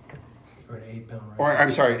 Or an 8-pound rifle. Or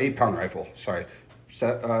I'm sorry, 8-pound rifle. Sorry,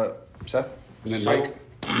 Seth, and then Mike.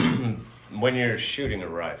 When you're shooting a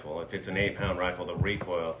rifle, if it's an 8-pound rifle, the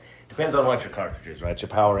recoil depends on what your cartridge is, right? It's your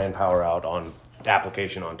power in, power out on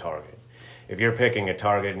application on target. If you're picking a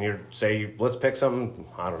target and let's pick something,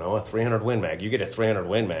 I don't know, a 300 Win Mag. You get a 300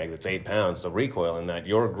 Win Mag that's 8 pounds. The recoil in that,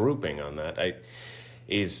 your grouping on that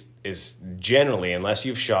is generally, unless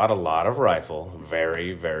you've shot a lot of rifle,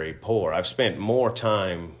 very, very poor. I've spent more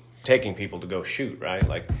time taking people to go shoot, right?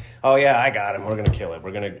 Like, oh yeah, I got him. We're gonna kill it.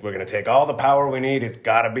 We're gonna take all the power we need. It's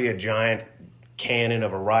got to be a giant cannon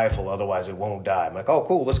of a rifle, otherwise it won't die. I'm like, oh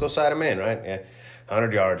cool, let's go sight him in, right? Yeah,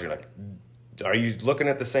 100 yards. You're like, are you looking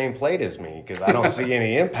at the same plate as me? Because I don't see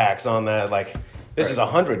any impacts on that. Like, this is a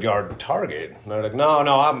 100-yard target. And they're like,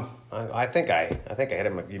 no, I think I hit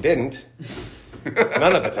him. You didn't.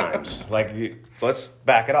 None of the times. Like, let's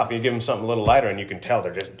back it off. You give them something a little lighter, and you can tell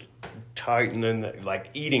they're just tightening, like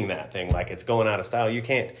eating that thing, like it's going out of style. You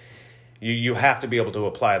can't. You have to be able to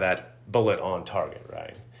apply that bullet on target,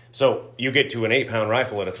 right? So you get to an 8-pound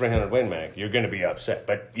rifle at a 300 Win Mag, you're going to be upset.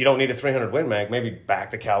 But you don't need a 300 Win Mag. Maybe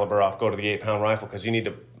back the caliber off, go to the 8-pound rifle, because you need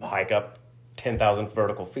to hike up 10,000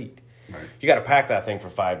 vertical feet. Right. You got to pack that thing for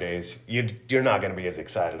 5 days. You're not going to be as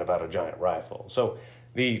excited about a giant rifle. So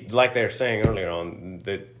like they're saying earlier on,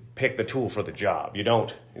 pick the tool for the job.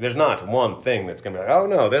 There's not one thing that's going to be like, oh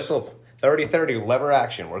no, this'll 30-30 lever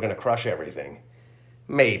action. We're going to crush everything.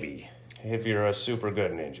 Maybe. If you're a super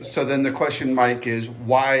good ninja. So then the question, Mike, is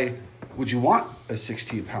why would you want a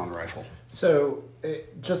 16-pound rifle? So,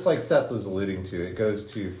 just like Seth was alluding to, it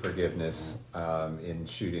goes to forgiveness in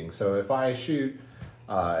shooting. So if I shoot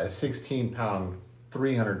a 16-pound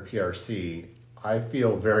 300 PRC, I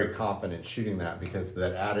feel very confident shooting that because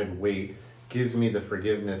that added weight gives me the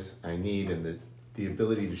forgiveness I need and the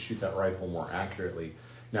ability to shoot that rifle more accurately.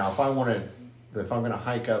 Now, if I'm going to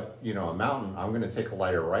hike up, a mountain, I'm going to take a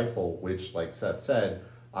lighter rifle, which, like Seth said,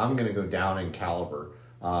 I'm going to go down in caliber.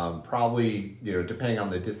 Probably, depending on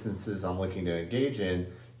the distances I'm looking to engage in,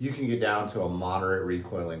 you can get down to a moderate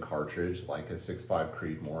recoiling cartridge, like a 6.5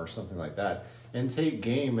 Creedmoor or something like that, and take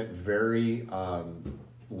game at very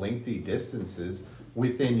lengthy distances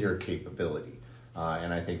within your capability.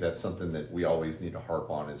 And I think that's something that we always need to harp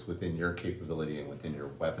on, is within your capability and within your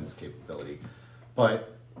weapons capability.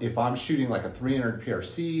 But if I'm shooting like a 300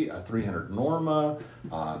 PRC, a 300 Norma,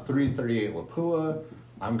 338 Lapua,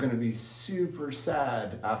 I'm going to be super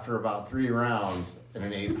sad after about 3 rounds in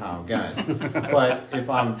an 8-pound gun. But if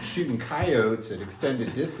I'm shooting coyotes at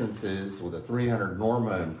extended distances with a 300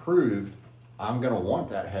 Norma improved, I'm going to want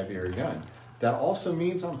that heavier gun. That also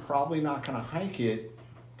means I'm probably not going to hike it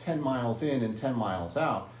 10 miles in and 10 miles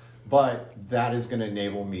out. But that is going to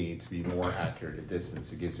enable me to be more accurate at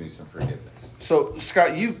distance. It gives me some forgiveness. So,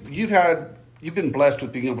 Scott, you've been blessed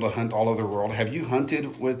with being able to hunt all over the world. Have you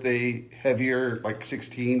hunted with a heavier, like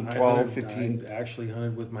 16, 12, 15? I actually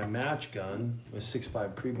hunted with my match gun, a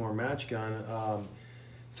 6.5 Creedmoor match gun.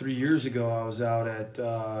 3 years ago, I was out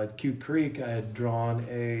at Cute Creek. I had drawn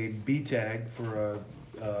a B tag for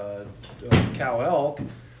a cow elk,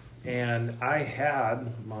 and I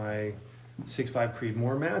had my 6.5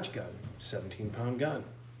 Creedmoor match gun, 17-pound gun.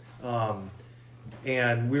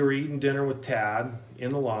 And we were eating dinner with Tad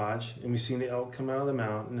in the lodge, and we seen the elk come out of the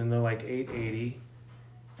mountain, and they're like 880.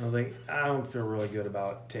 I was like, I don't feel really good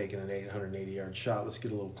about taking an 880-yard shot. Let's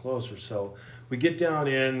get a little closer. So we get down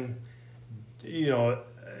in,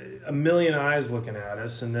 a million eyes looking at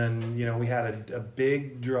us, and then, we had a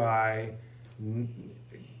big, dry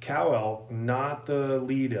cow elk, not the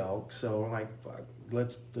lead elk. So I'm like, fuck,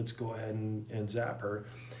 let's go ahead and zap her.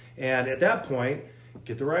 And at that point,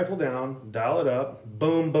 get the rifle down, dial it up,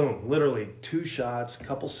 boom, boom. Literally 2 shots,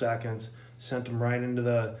 couple seconds, sent them right into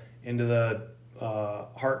the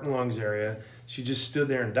heart and lungs area. She just stood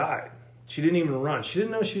there and died. She didn't even run. She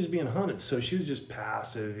didn't know she was being hunted, so she was just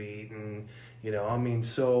passive eating. There's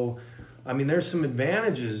some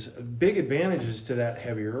advantages, big advantages to that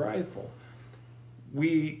heavier rifle.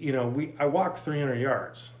 I walked 300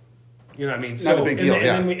 yards. You know what I mean? Not a big deal,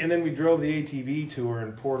 yeah. And then we drove the ATV to her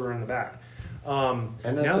and poured her in the back. And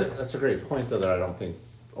that's a great point, though, that I don't think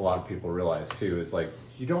a lot of people realize, too, is like,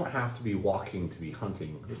 you don't have to be walking to be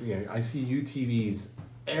hunting. I see UTVs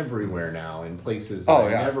everywhere now in places that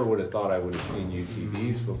I never would have thought I would have seen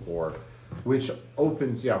UTVs before, which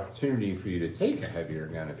opens the opportunity for you to take a heavier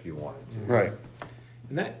gun if you wanted to. Right.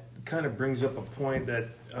 And that kind of brings up a point that,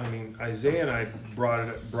 Isaiah and I brought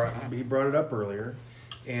it up earlier.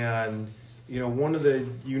 And, one of the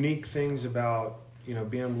unique things about,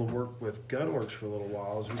 being able to work with Gunworks for a little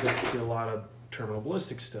while is we get to see a lot of terminal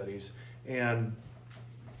ballistic studies. And,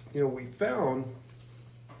 we found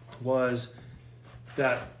was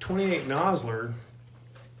that 28 Nosler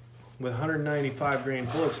with 195 grain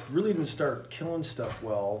bullets really didn't start killing stuff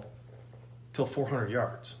well till 400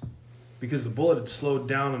 yards, because the bullet had slowed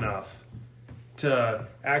down enough to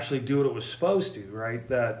actually do what it was supposed to, right?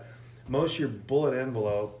 That most of your bullet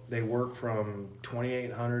envelope, they work from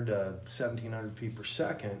 2,800 to 1,700 feet per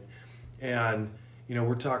second. And,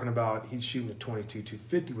 we're talking about he's shooting a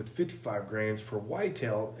 22-250 with 55 grains for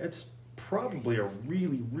whitetail. It's probably a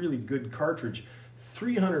really, really good cartridge.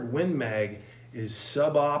 300 Win Mag is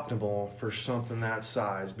suboptimal for something that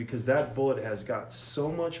size, because that bullet has got so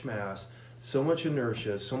much mass, so much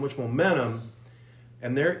inertia, so much momentum,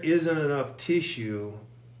 and there isn't enough tissue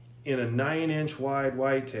in a 9-inch wide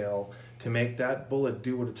whitetail to make that bullet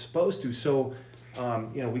do what it's supposed to. So,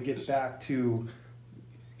 we get back to,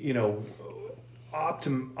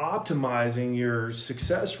 optimizing your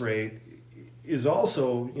success rate is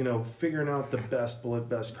also, figuring out the best bullet,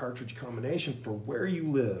 best cartridge combination for where you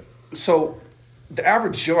live. So the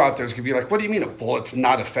average Joe out there is going to be like, what do you mean a bullet's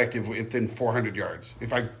not effective within 400 yards?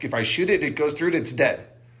 If I shoot it, it goes through it, it's dead.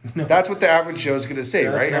 No. That's what the average Joe is going to say,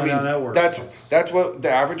 right? Not how that works. That's what the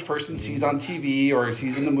average person sees on TV or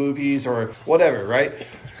sees in the movies or whatever, right?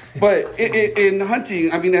 But in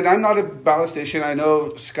hunting, and I'm not a ballistician. I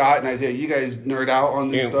know Scott and Isaiah, you guys nerd out on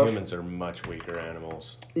this stuff. Humans are much weaker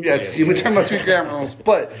animals. Yes, humans are much weaker animals,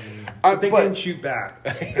 but they can shoot back.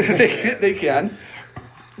 they can.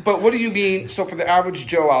 But what do you mean? So for the average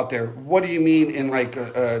Joe out there, what do you mean in like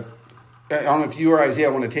I don't know if you or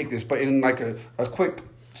Isaiah want to take this, but in like a quick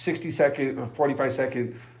 60-second or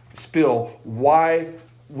 45-second spill, why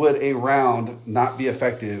would a round not be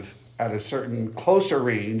effective at a certain closer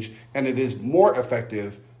range, and it is more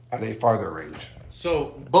effective at a farther range?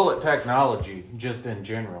 So bullet technology, just in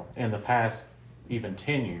general, in the past even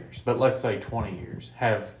 10 years, but let's say 20 years,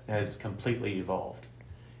 has completely evolved.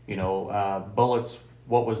 Bullets,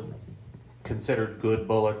 what was considered good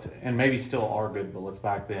bullets, and maybe still are good bullets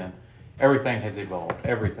back then, everything has evolved,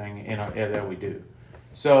 everything that we do.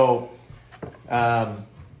 So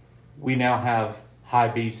we now have high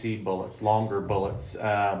BC bullets, longer bullets,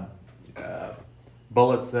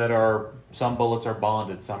 bullets that are, some bullets are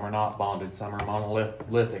bonded, some are not bonded, some are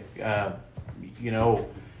monolithic,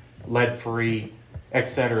 lead-free, et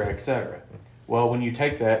cetera, et cetera. Well, when you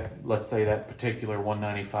take that, let's say that particular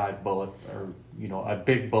 195 bullet, or a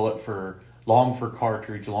big bullet long for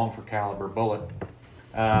cartridge, long for caliber bullet,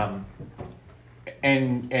 and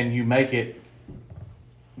you make it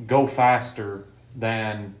go faster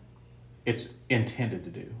than it's intended to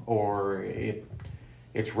do, or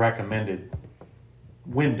its recommended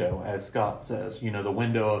window, as Scott says, the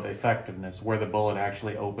window of effectiveness where the bullet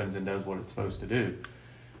actually opens and does what it's supposed to do.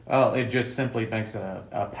 It just simply makes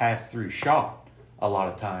a pass-through shot a lot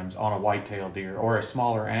of times on a whitetail deer or a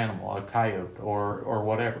smaller animal, a coyote or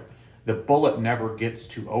whatever. The bullet never gets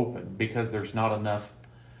to open because there's not enough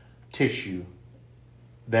tissue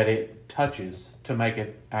that it touches to make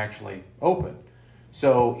it actually open.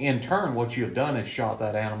 So in turn, what you have done is shot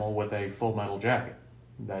that animal with a full metal jacket.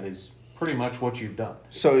 That is pretty much what you've done.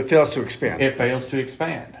 So it fails to expand. It fails to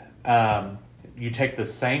expand. You take the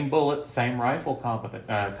same bullet, same rifle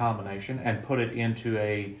combination, and put it into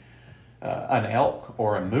an elk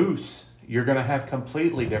or a moose. You're going to have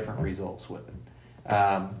completely different results with it.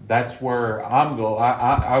 That's where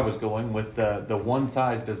I was going with the one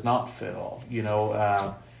size does not fit all. You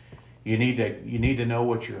know, you need to know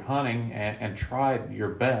what you're hunting and try your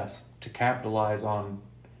best to capitalize on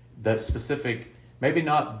the specific, maybe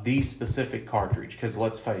not the specific cartridge, because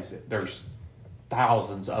let's face it, there's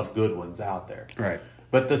thousands of good ones out there. Right.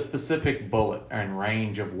 But the specific bullet and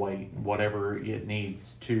range of weight, whatever it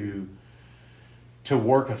needs to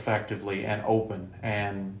work effectively and open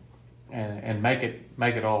and make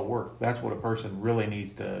it all work. That's what a person really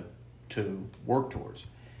needs to work towards.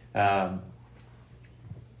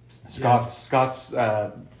 Scott's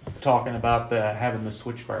talking about having the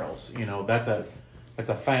switch barrels. You know, that's a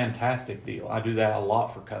fantastic deal. I do that a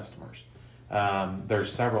lot for customers.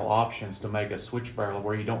 There's several options to make a switch barrel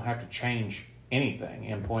where you don't have to change anything.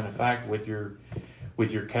 In point of fact, with your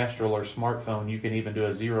Kestrel or smartphone, you can even do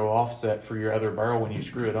a zero offset for your other barrel when you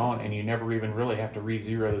screw it on, and you never even really have to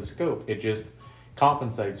re-zero the scope. It just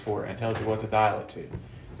compensates for it and tells you what to dial it to.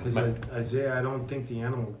 Because Isaiah, I don't think the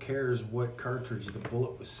animal cares what cartridge the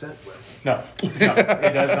bullet was sent with. No, it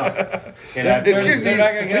does not. Excuse me,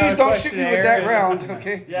 please don't shoot me with that round,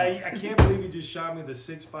 okay? Yeah, I can't believe you just shot me with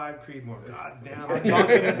the 6.5 Creedmoor. God damn, I'm not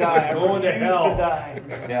gonna die. I'm going to hell. To die.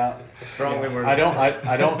 Yeah, Strongly worded.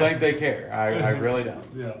 I don't think they care. I really don't.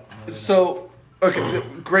 Yeah. So, okay,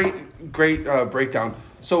 great breakdown.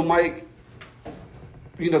 So, Mike,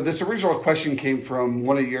 you know, this original question came from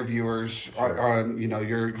one of your viewers on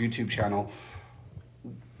your YouTube channel.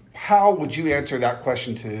 How would you answer that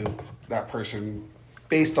question to that person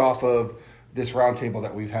based off of this roundtable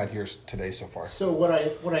that we've had here today so far? So what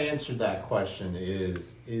I answered that question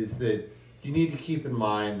is that you need to keep in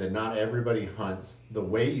mind that not everybody hunts the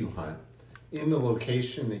way you hunt, in the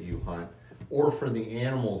location that you hunt, or for the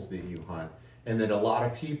animals that you hunt, and that a lot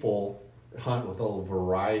of people hunt with a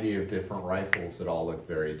variety of different rifles that all look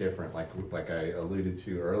very different. Like I alluded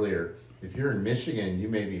to earlier, if you're in Michigan, you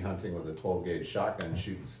may be hunting with a 12 gauge shotgun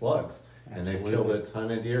shooting slugs, and they've killed a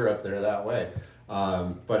ton of deer up there that way.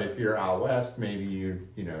 But if you're out west, maybe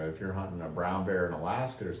if you're hunting a brown bear in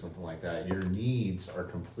Alaska or something like that, your needs are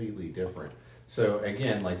completely different. So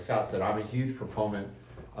again, like Scott said, I'm a huge proponent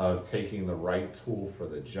of taking the right tool for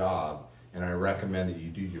the job. And I recommend that you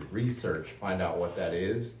do your research, find out what that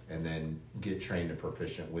is, and then get trained and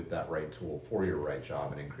proficient with that right tool for your right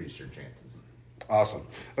job and increase your chances. Awesome.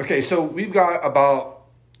 Okay, so we've got about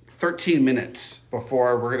 13 minutes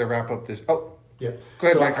before we're going to wrap up this. Oh, yeah. Go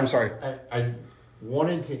ahead, Mike. I'm sorry. I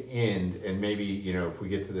wanted to end, and maybe, if we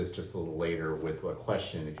get to this just a little later with a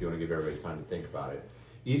question, if you want to give everybody time to think about it.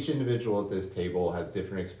 Each individual at this table has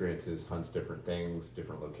different experiences, hunts different things,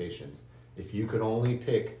 different locations. If you could only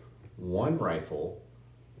pick one rifle,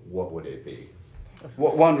 what would it be?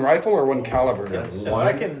 One rifle or one caliber?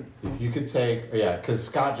 If you could take, because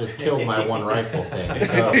Scott just killed my one rifle thing.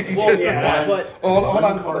 So hold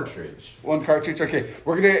on. Cartridge. One cartridge. Okay,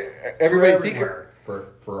 we're gonna everybody think.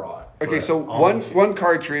 So one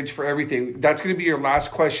cartridge for everything. That's going to be your last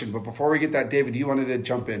question. But before we get that, David, you wanted to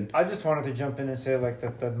jump in. I just wanted to jump in and say, like,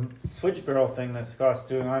 the switch barrel thing that Scott's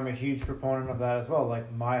doing, I'm a huge proponent of that as well.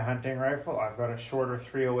 Like, my hunting rifle, I've got a shorter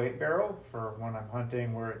 308 barrel for when I'm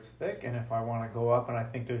hunting where it's thick, and if I want to go up and I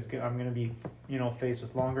think I'm going to be, faced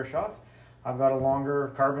with longer shots, I've got a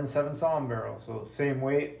longer carbon 7 Somm barrel. So same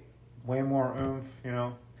weight, way more oomph,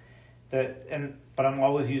 but I'm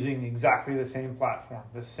always using exactly the same platform,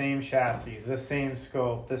 the same chassis, the same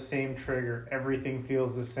scope, the same trigger. Everything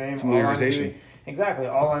feels the same. Familiarization. Exactly.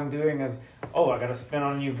 All I'm doing is, I got to spin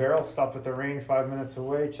on a new barrel, stop at the range 5 minutes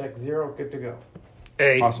away, check zero, good to go.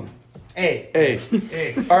 Awesome. A.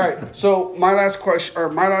 All right. So my last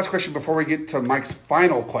question before we get to Mike's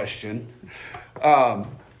final question,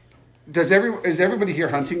 is everybody here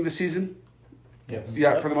hunting this season? Yes.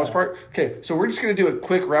 Yeah, for the most part. Okay, so we're just going to do a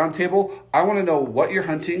quick roundtable. I want to know what you're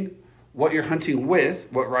hunting with,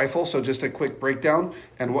 what rifle, so just a quick breakdown,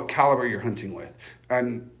 and what caliber you're hunting with.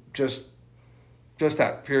 And just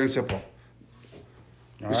that, pure and simple.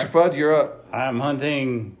 All Mr. Fudd, you're up. I'm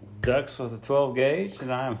hunting ducks with a 12 gauge,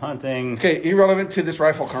 and I'm hunting... Okay, irrelevant to this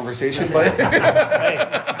rifle conversation, but...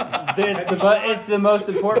 It's the most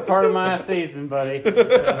important part of my season, buddy.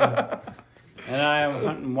 And I am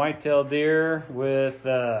hunting whitetail deer with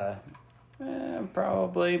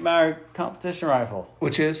probably my competition rifle.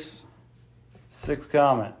 Which is? 6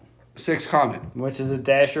 Comet. Sixth Comet. which is a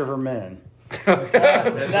dasher for men. That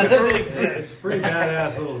doesn't It's exist. pretty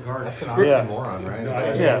badass little cart. That's an Yeah. oxymoron, right?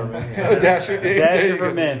 Yeah. Dasher. Dasher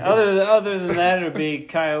for men. Other than that, it would be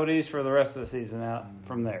Coyotes for the rest of the season out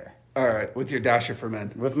from there. All right, with your Dasher for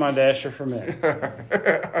men. With my dasher for men.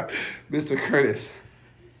 Mr. Curtis.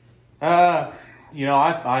 I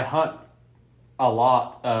hunt a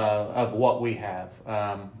lot of what we have.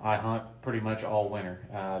 I hunt pretty much all winter.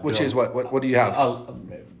 Which is what? What do you have?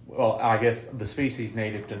 Well, I guess the species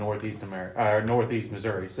native to Northeast America or Northeast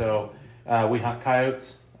Missouri. So we hunt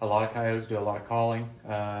coyotes, a lot of coyotes, do a lot of calling,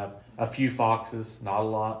 a few foxes, not a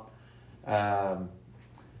lot,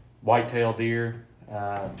 whitetail deer,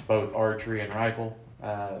 both archery and rifle.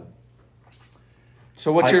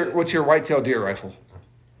 So what's your whitetail deer rifle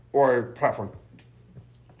or platform?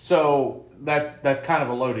 So that's kind of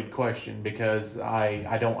a loaded question because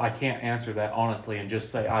I can't answer that honestly and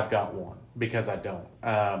just say I've got one because I don't.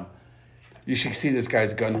 You should see this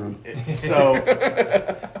guy's gun room. So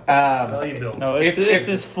No, it's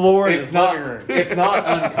his floor in it's his not living room. it's not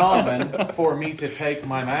uncommon for me to take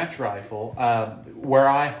my match rifle where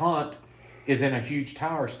I hunt is in a huge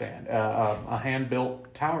tower stand, a hand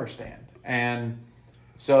built tower stand, and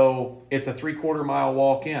so it's a 3/4 mile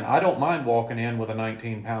walk in. I don't mind walking in with a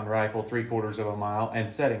 19-pound rifle 3/4 of a mile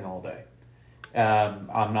and setting all day.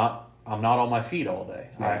 I'm not on my feet all day.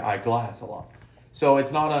 I glass a lot. So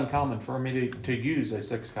it's not uncommon for me to use a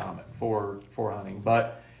 6 Comet for hunting.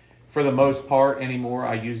 But for the most part anymore,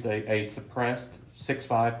 I used a suppressed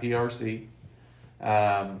 6.5 PRC.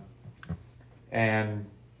 And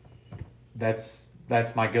that's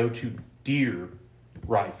my go-to deer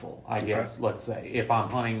rifle, I guess, let's say. If I'm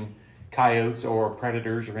hunting coyotes or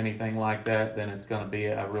predators or anything like that, then it's going to be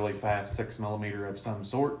a really fast 6mm of some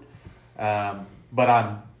sort. But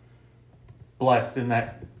I'm blessed in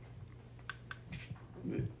that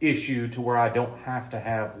issue to where I don't have to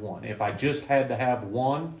have one. If I just had to have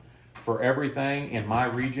one for everything in my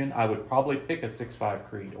region, I would probably pick a 6.5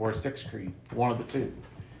 Creed or a 6 Creed, one of the two.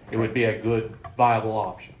 It would be a good, viable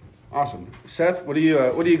option. Awesome, Seth. What are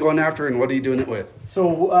you going after, and what are you doing it with?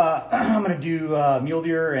 So I'm going to do mule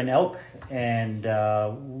deer and elk, and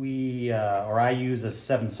I use a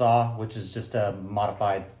 7 saw, which is just a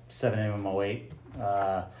modified 7mm08,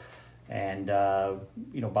 and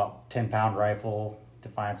about 10-pound rifle,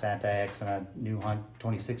 Defiance Anti-X, and a new Hunt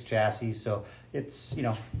 26 chassis. So it's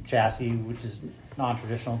chassis which is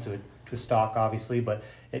non-traditional to a stock, obviously, but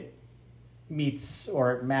it meets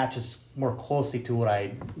or it matches more closely to what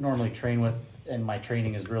I normally train with, and my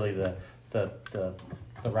training is really the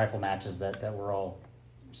rifle matches that we're all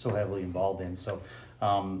so heavily involved in. So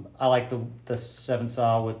I like the 7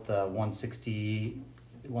 saw with the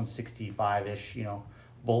 165-ish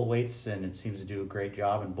bullet weights, and it seems to do a great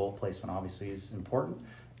job, and bullet placement obviously is important.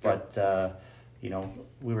 But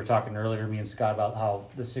we were talking earlier, me and Scott, about how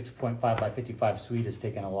the 6.5 by 55 Swede has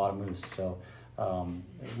taken a lot of moose. So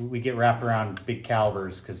we get wrapped around big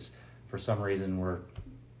calibers because for some reason we're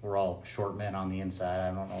all short men on the inside.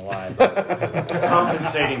 I don't know why, but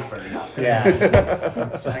Compensating for that.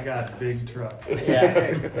 yeah. So I got a big truck.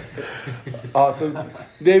 Yeah. Awesome,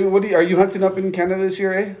 David. Are you hunting up in Canada this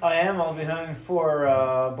year? Eh? I am. I'll be hunting for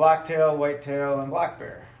blacktail, whitetail, and black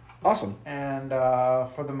bear. Awesome. And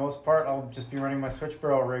for the most part, I'll just be running my switch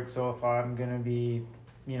barrel rig. So if I'm going to be,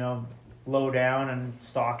 low down and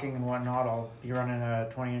stalking and whatnot, I'll be running a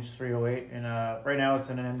 20-inch 308. And right now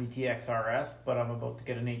it's in an MBT XRS, but I'm about to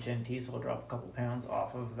get an HNT, so I'll drop a couple pounds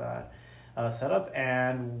off of that setup.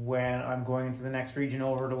 And when I'm going into the next region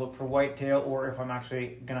over to look for whitetail, or if I'm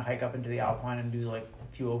actually going to hike up into the Alpine and do like a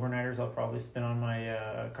few overnighters, I'll probably spin on my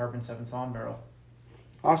Carbon 7 sawn barrel.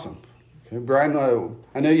 Awesome. Okay, Brian,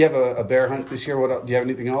 I know you have a bear hunt this year. Do you have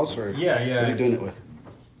anything else, or Yeah. what are you doing it with?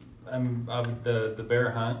 I'm the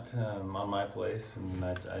bear hunt on my place, and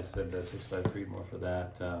I said the 6.5 Creedmoor for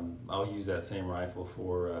that. I'll use that same rifle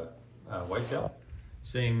for whitetail.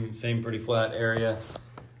 Same pretty flat area.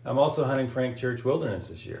 I'm also hunting Frank Church Wilderness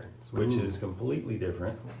this year, which is completely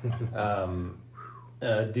different.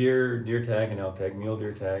 Deer tag and elk tag, mule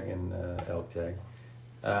deer tag and elk tag.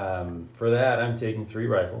 For that, I'm taking 3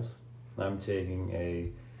 rifles. I'm taking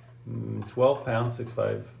a 12-pound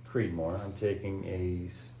 6.5 Creedmoor. I'm taking a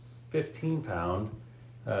 15-pound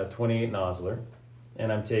 28 Nosler, and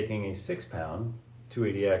I'm taking a 6-pound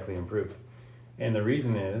 280 Ackley Improved. And the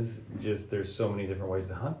reason is just there's so many different ways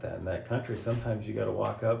to hunt that in that country. Sometimes you got to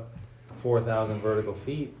walk up 4,000 vertical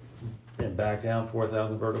feet and back down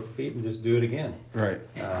 4,000 vertical feet and just do it again. Right.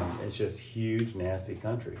 It's just huge, nasty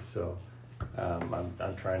country. So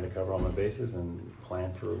I'm trying to cover all my bases and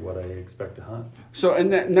plan for what I expect to hunt. So,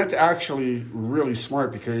 and that's actually really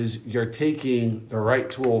smart because you're taking the right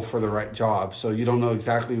tool for the right job. So you don't know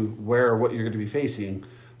exactly where or what you're going to be facing.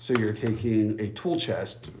 So you're taking a tool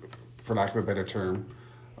chest, for lack of a better term,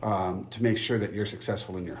 to make sure that you're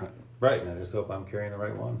successful in your hunt. Right, and I just hope I'm carrying the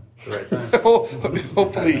right one at the right time.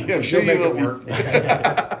 Hopefully, I'm sure you You'll will make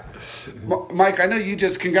it be. Mike, I know you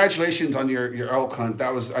just congratulations on your elk hunt.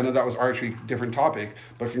 I know that was archery, different topic,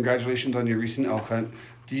 but congratulations on your recent elk hunt.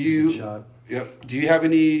 Do you? Good shot. Yep. Do you have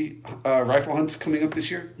any rifle hunts coming up this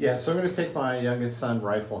year? Yeah, so I'm going to take my youngest son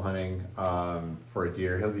rifle hunting for a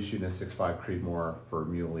deer. He'll be shooting a 6.5 Creedmoor for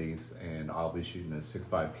muleys, and I'll be shooting a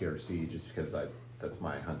 6.5 PRC just because that's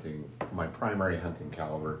my primary hunting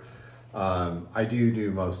caliber. I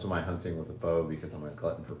do most of my hunting with a bow because I'm a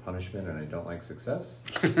glutton for punishment and I don't like success.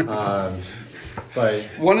 But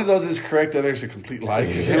one of those is correct, others a complete lie.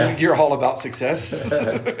 Yeah. You're all about success.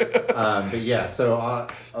 but yeah, so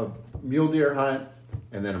a mule deer hunt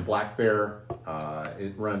and then a black bear.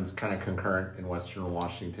 It runs kind of concurrent in Western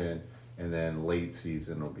Washington, and then late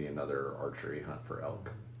season will be another archery hunt for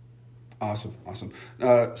elk. Awesome.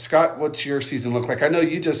 Scott, what's your season look like? I know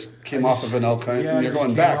you just came off of an elk hunt, Yeah, and you're I just going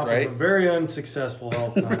came back, off of right? a very unsuccessful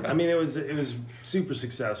elk hunt. I mean, it was super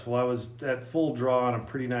successful. I was at full draw on a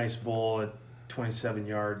pretty nice bull at 27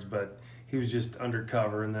 yards, but he was just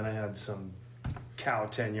undercover, and then I had some cow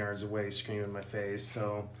 10 yards away screaming in my face.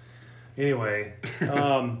 So anyway,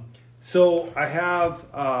 so I have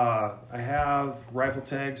rifle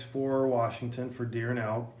tags for Washington for deer and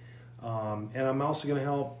elk, and I'm also going to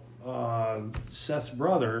help Seth's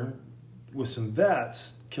brother with some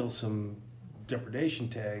vets kill some depredation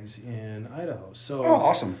tags in Idaho. So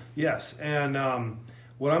awesome. Yes, and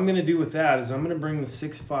what I'm going to do with that is I'm going to bring the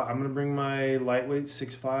 6.5. I'm going to bring my lightweight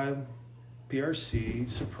 6.5 PRC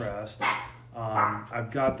suppressed.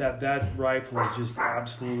 I've got that rifle is just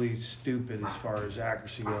absolutely stupid as far as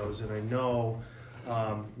accuracy goes, and I know.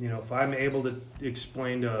 If I'm able to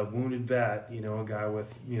explain to a wounded vet, a guy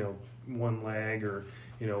with, one leg or,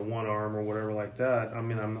 one arm or whatever like that, I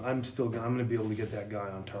mean, I'm going to be able to get that guy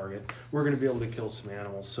on target. We're going to be able to kill some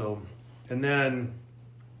animals. So, and then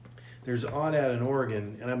there's Aoudad in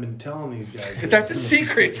Oregon, and I've been telling these guys. That's a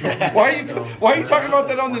secret. Why are you talking about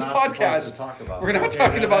that on this podcast? We're not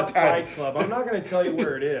talking about that. Fight Club. I'm not going to tell you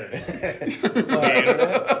where it is.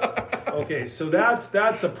 Okay, so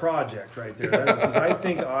that's a project right there. Because I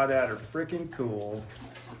think Aoudad are freaking cool.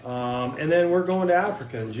 And then we're going to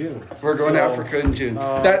Africa in June. We're going to Africa in June.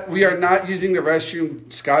 That we are not using the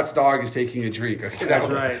restroom. Scott's dog is taking a drink. Okay,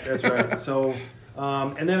 that's right. So,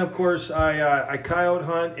 and then of course I coyote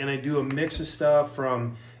hunt, and I do a mix of stuff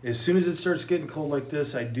from as soon as it starts getting cold like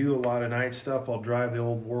this. I do a lot of night stuff. I'll drive the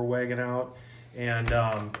old war wagon out, and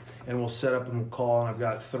we'll set up and we'll call. And I've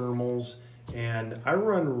got thermals. And I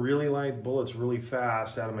run really light bullets really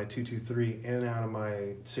fast out of my 223 and out of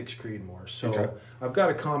my 6 Creedmoor. So okay. I've got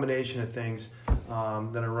a combination of things that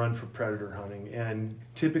I run for predator hunting. And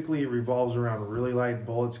typically it revolves around really light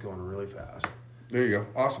bullets going really fast. There you go.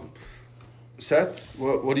 Awesome. Seth,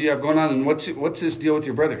 what do you have going on? And what's this deal with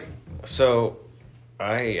your brother? So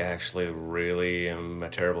I actually really am a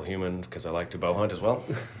terrible human because I like to bow hunt as well.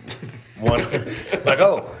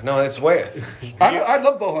 It's way. I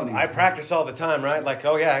love bow hunting. I practice all the time, right? Like,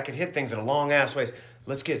 I can hit things at a long ass ways.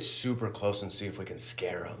 Let's get super close and see if we can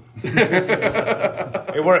scare them.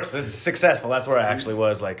 It works. This is successful. That's where I actually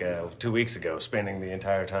was 2 weeks ago, spending the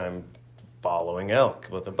entire time following elk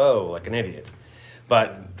with a bow like an idiot.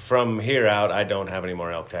 But from here out, I don't have any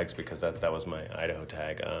more elk tags because that was my Idaho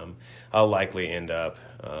tag. I'll likely end up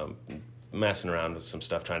messing around with some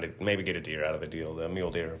stuff, trying to maybe get a deer out of the deal. The mule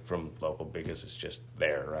deer from local because it's just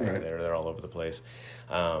there, right? They're all over the place.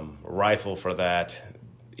 Rifle for that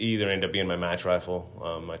either end up being my match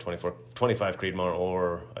rifle, my 25 Creedmoor,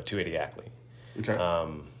 or a 280 Ackley. Okay.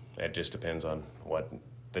 It just depends on what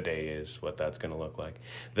the day is, what that's going to look like.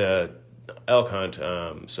 The elk hunt,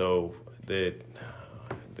 what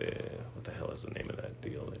the hell is the name of that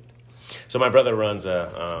deal? So my brother runs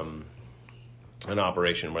an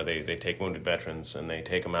operation where they take wounded veterans and they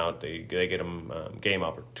take them out. They get them game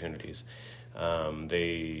opportunities.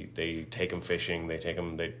 They take them fishing.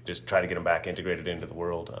 They just try to get them back integrated into the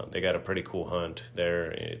world. They got a pretty cool hunt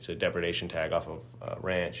there. It's a depredation tag off of a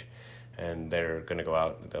ranch, and they're going to go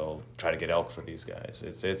out. They'll try to get elk for these guys.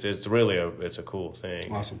 It's really a cool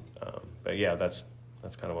thing. Awesome. But yeah, that's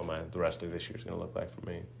kind of what the rest of this year is going to look like for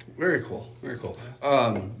me. Very cool.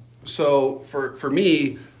 So for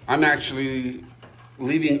me, I'm actually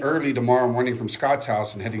leaving early tomorrow morning from Scott's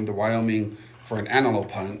house and heading to Wyoming for an antelope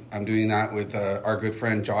hunt. I'm doing that with our good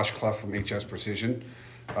friend Josh Clough from HS Precision.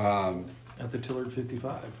 At the Tillard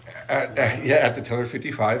 55. At the Tillard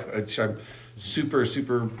 55, which I'm super,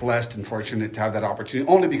 super blessed and fortunate to have that opportunity.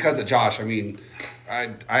 Only because of Josh. I mean,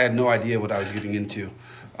 I had no idea what I was getting into.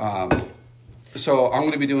 So I'm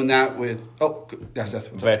going to be doing that with, Seth.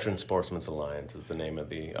 Veteran Sportsman's Alliance is the name of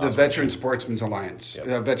the Veteran Sportsman's Alliance. Yep.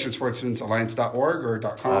 VeteranSportsman'sAlliance.org or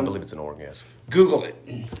 .com. I believe it's an org, yes. Google it.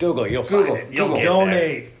 Google, you'll Google. find it. You'll Google. get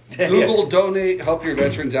Donate. Google, donate, help your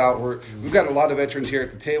veterans out. We've got a lot of veterans here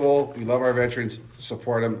at the table. We love our veterans.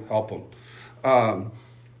 Support them, help them.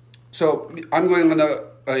 So I'm going on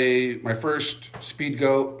my first speed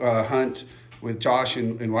goat hunt with Josh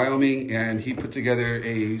in Wyoming, and he put together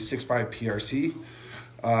a 6.5 PRC.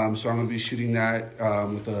 So I'm going to be shooting that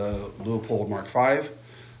with a Leupold Mark V.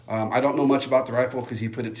 I don't know much about the rifle because he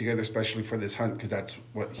put it together especially for this hunt because that's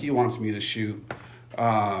what he wants me to shoot.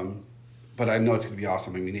 But I know it's going to be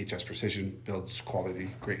awesome. I mean, HS Precision builds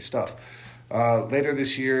quality, great stuff. Later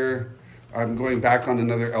this year, I'm going back on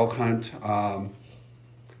another elk hunt.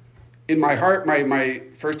 In my heart, my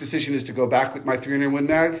first decision is to go back with my 300 Win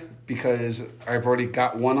Mag because I've already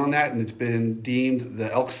got one on that and it's been deemed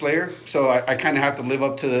the elk slayer. So I kind of have to live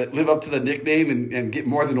up to the nickname and get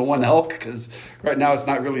more than one elk because right now it's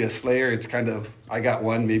not really a slayer. It's kind of I got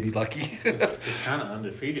one, maybe lucky. It's kind of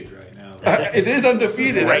undefeated right now. It is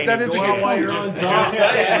undefeated. That is a good point.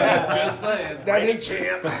 Just saying.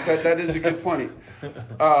 That is a good point.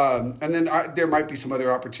 And then there might be some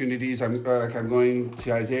other opportunities. I'm going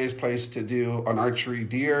to Isaiah's place to do an archery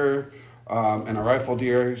deer and a rifle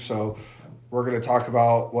deer. So we're going to talk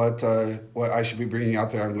about what I should be bringing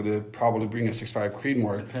out there. I'm going to probably bring a 6.5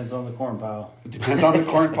 Creedmoor. Depends on the corn pile. It depends on the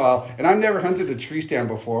corn pile. And I've never hunted a tree stand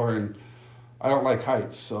before, and I don't like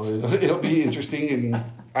heights, so it'll be interesting. And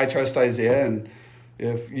I trust Isaiah. And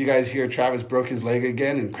if you guys hear Travis broke his leg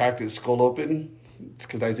again and cracked his skull open, it's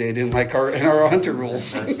because Isaiah didn't like our hunter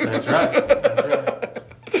rules. That's right.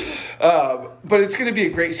 But it's going to be a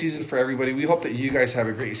great season for everybody. We hope that you guys have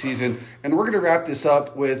a great season. And we're going to wrap this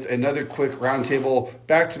up with another quick roundtable.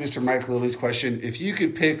 Back to Mr. Mike Lilly's question. If you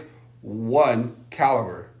could pick one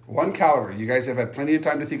caliber, you guys have had plenty of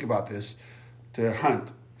time to think about this, to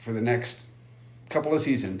hunt for the next couple of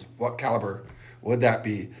seasons, what caliber would that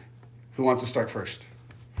be? Who wants to start first?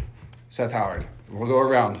 Seth Howard. We'll go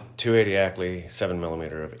around. 280 Ackley,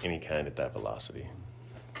 7mm of any kind at that velocity.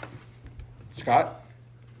 Scott?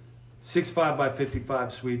 6.5 by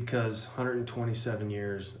 55 Swede Cuz, 127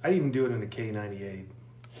 years. I'd even do it in a K98.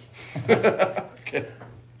 Okay.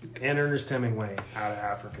 And Ernest Hemingway, Out of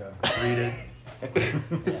Africa. Read it.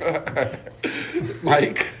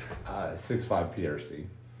 Mike? 6.5 PRC.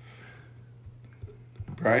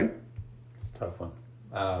 Brian? It's a tough one.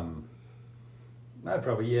 I'd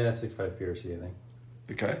probably 6.5 PRC. I think.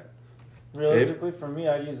 Okay. Realistically, for me,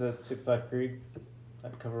 I'd use a 6.5 Creed.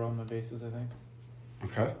 That'd cover all my bases, I think.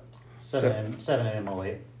 Okay. 7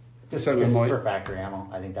 MO8. Just 7 MO8. for factory ammo.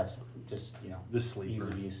 I think that's just The sleeper. ease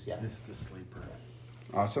of use. Yeah. This is the sleeper.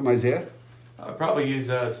 Awesome. Isaiah? I'd probably use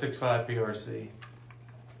a 6.5 PRC.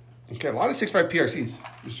 Okay, a lot of 6.5 PRCs.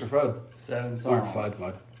 Mr. Fudd. 7 Or songs. Fudd,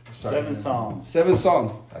 Mud. 7 songs. 7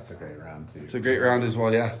 song. That's a great round too. It's a great round as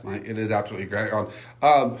well. Yeah, it is absolutely a great round.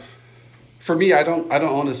 For me, I don't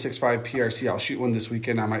own a 6.5 PRC. I'll shoot one this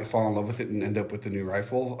weekend. I might fall in love with it and end up with the new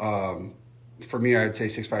rifle. For me, I'd say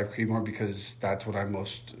 6.5 Creedmoor because that's what I'm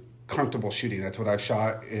most comfortable shooting. That's what I've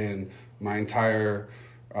shot in my entire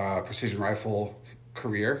precision rifle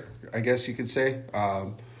career, I guess you could say.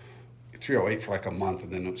 308 for like a month,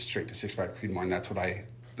 and then straight to 6.5 Creedmoor, and that's what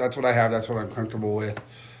I have. That's what I'm comfortable with.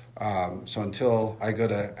 So until I go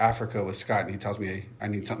to Africa with Scott and he tells me I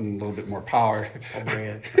need something a little bit more power. I'll bring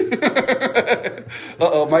it.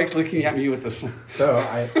 Uh-oh, Mike's looking at me with this one. So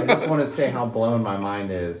I just want to say how blown my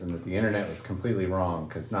mind is and that the internet was completely wrong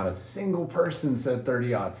because not a single person said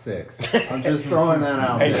 30-06. I'm just throwing that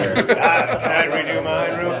out there. Can I redo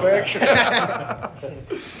mine real quick?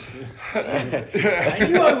 I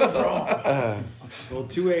knew I was wrong. Well,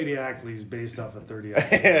 280 Ackley is based off of 30.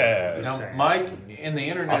 Yeah. Now, Mike, in the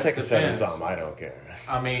internet, I'll take a 7 defense, some. I don't care.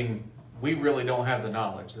 I mean, we really don't have the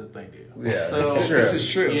knowledge that they do. Yeah, so that's true. This is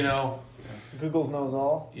true. You know, Google knows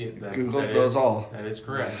all. Google knows all. That is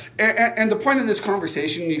correct. And the point of this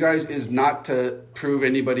conversation, you guys, is not to prove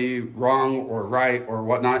anybody wrong or right or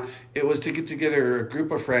whatnot. It was to get together a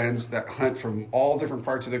group of friends that hunt from all different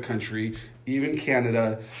parts of the country, even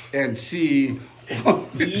Canada, and see...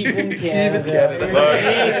 Even Canada.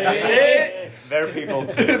 They're people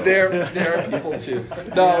too. There are people too.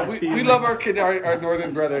 No, we love our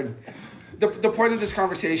northern brethren. the point of this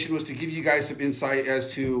conversation was to give you guys some insight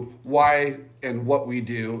as to why and what we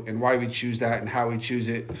do and why we choose that and how we choose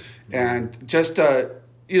it. And just,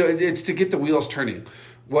 it's to get the wheels turning.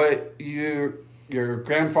 What your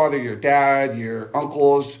grandfather, your dad, your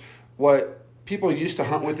uncles, what people used to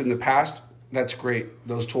hunt with in the past, that's great.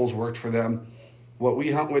 Those tools worked for them. What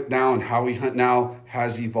we hunt with now and how we hunt now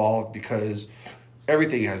has evolved because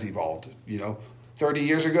everything has evolved. 30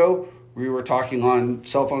 years ago, we were talking on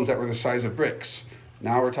cell phones that were the size of bricks.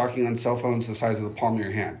 Now we're talking on cell phones the size of the palm of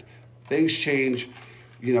your hand. Things change.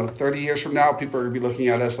 30 years from now, people are going to be looking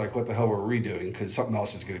at us like, what the hell were we doing? Because something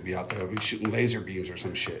else is going to be out there. We'll be shooting laser beams or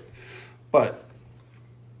some shit. But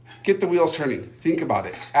get the wheels turning. Think about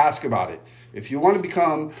it. Ask about it. If you want to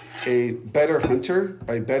become a better hunter,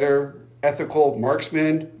 a better ethical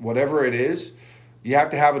marksman, whatever it is, you have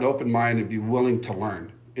to have an open mind and be willing to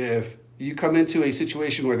learn. If you come into a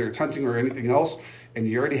situation, whether it's hunting or anything else, and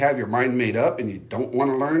you already have your mind made up and you don't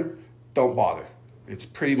want to learn, don't bother. It's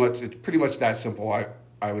pretty much that simple,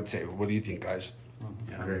 I would say. What do you think, guys?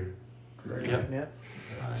 Yeah. Great. Yeah.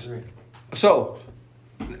 I agree. So,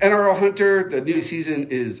 NRL Hunter, the new season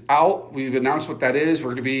is out. We've announced what that is.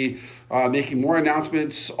 We're going to be making more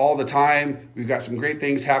announcements all the time. We've got some great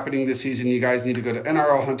things happening this season. You guys need to go to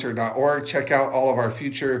nrlhunter.org, check out all of our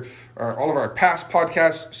past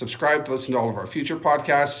podcasts, subscribe to listen to all of our future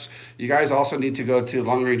podcasts. You guys also need to go to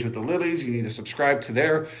Long Range with the Lilies. You need to subscribe to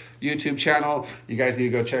their YouTube channel. You guys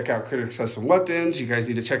need to go check out Critics Custom Weapons. You guys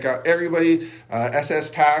need to check out everybody,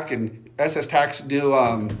 SS Tac and SS Tac's new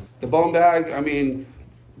the bone bag. I mean,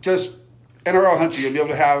 just NRL Hunter, you'll be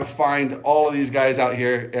able to find all of these guys out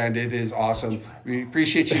here, and it is awesome. We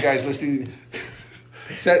appreciate you guys listening.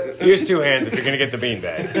 Use two hands if you're going to get the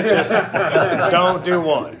beanbag. Just don't do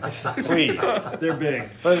one, please. They're big.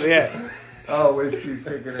 But yeah. Oh, whiskey's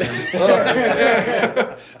kicking in.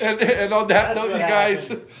 And on that note, you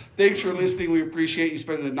guys, thanks for listening. We appreciate you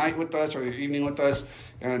spending the night with us or your evening with us.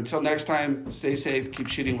 And until next time, stay safe, keep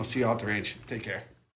shooting. We'll see you out the range. Take care.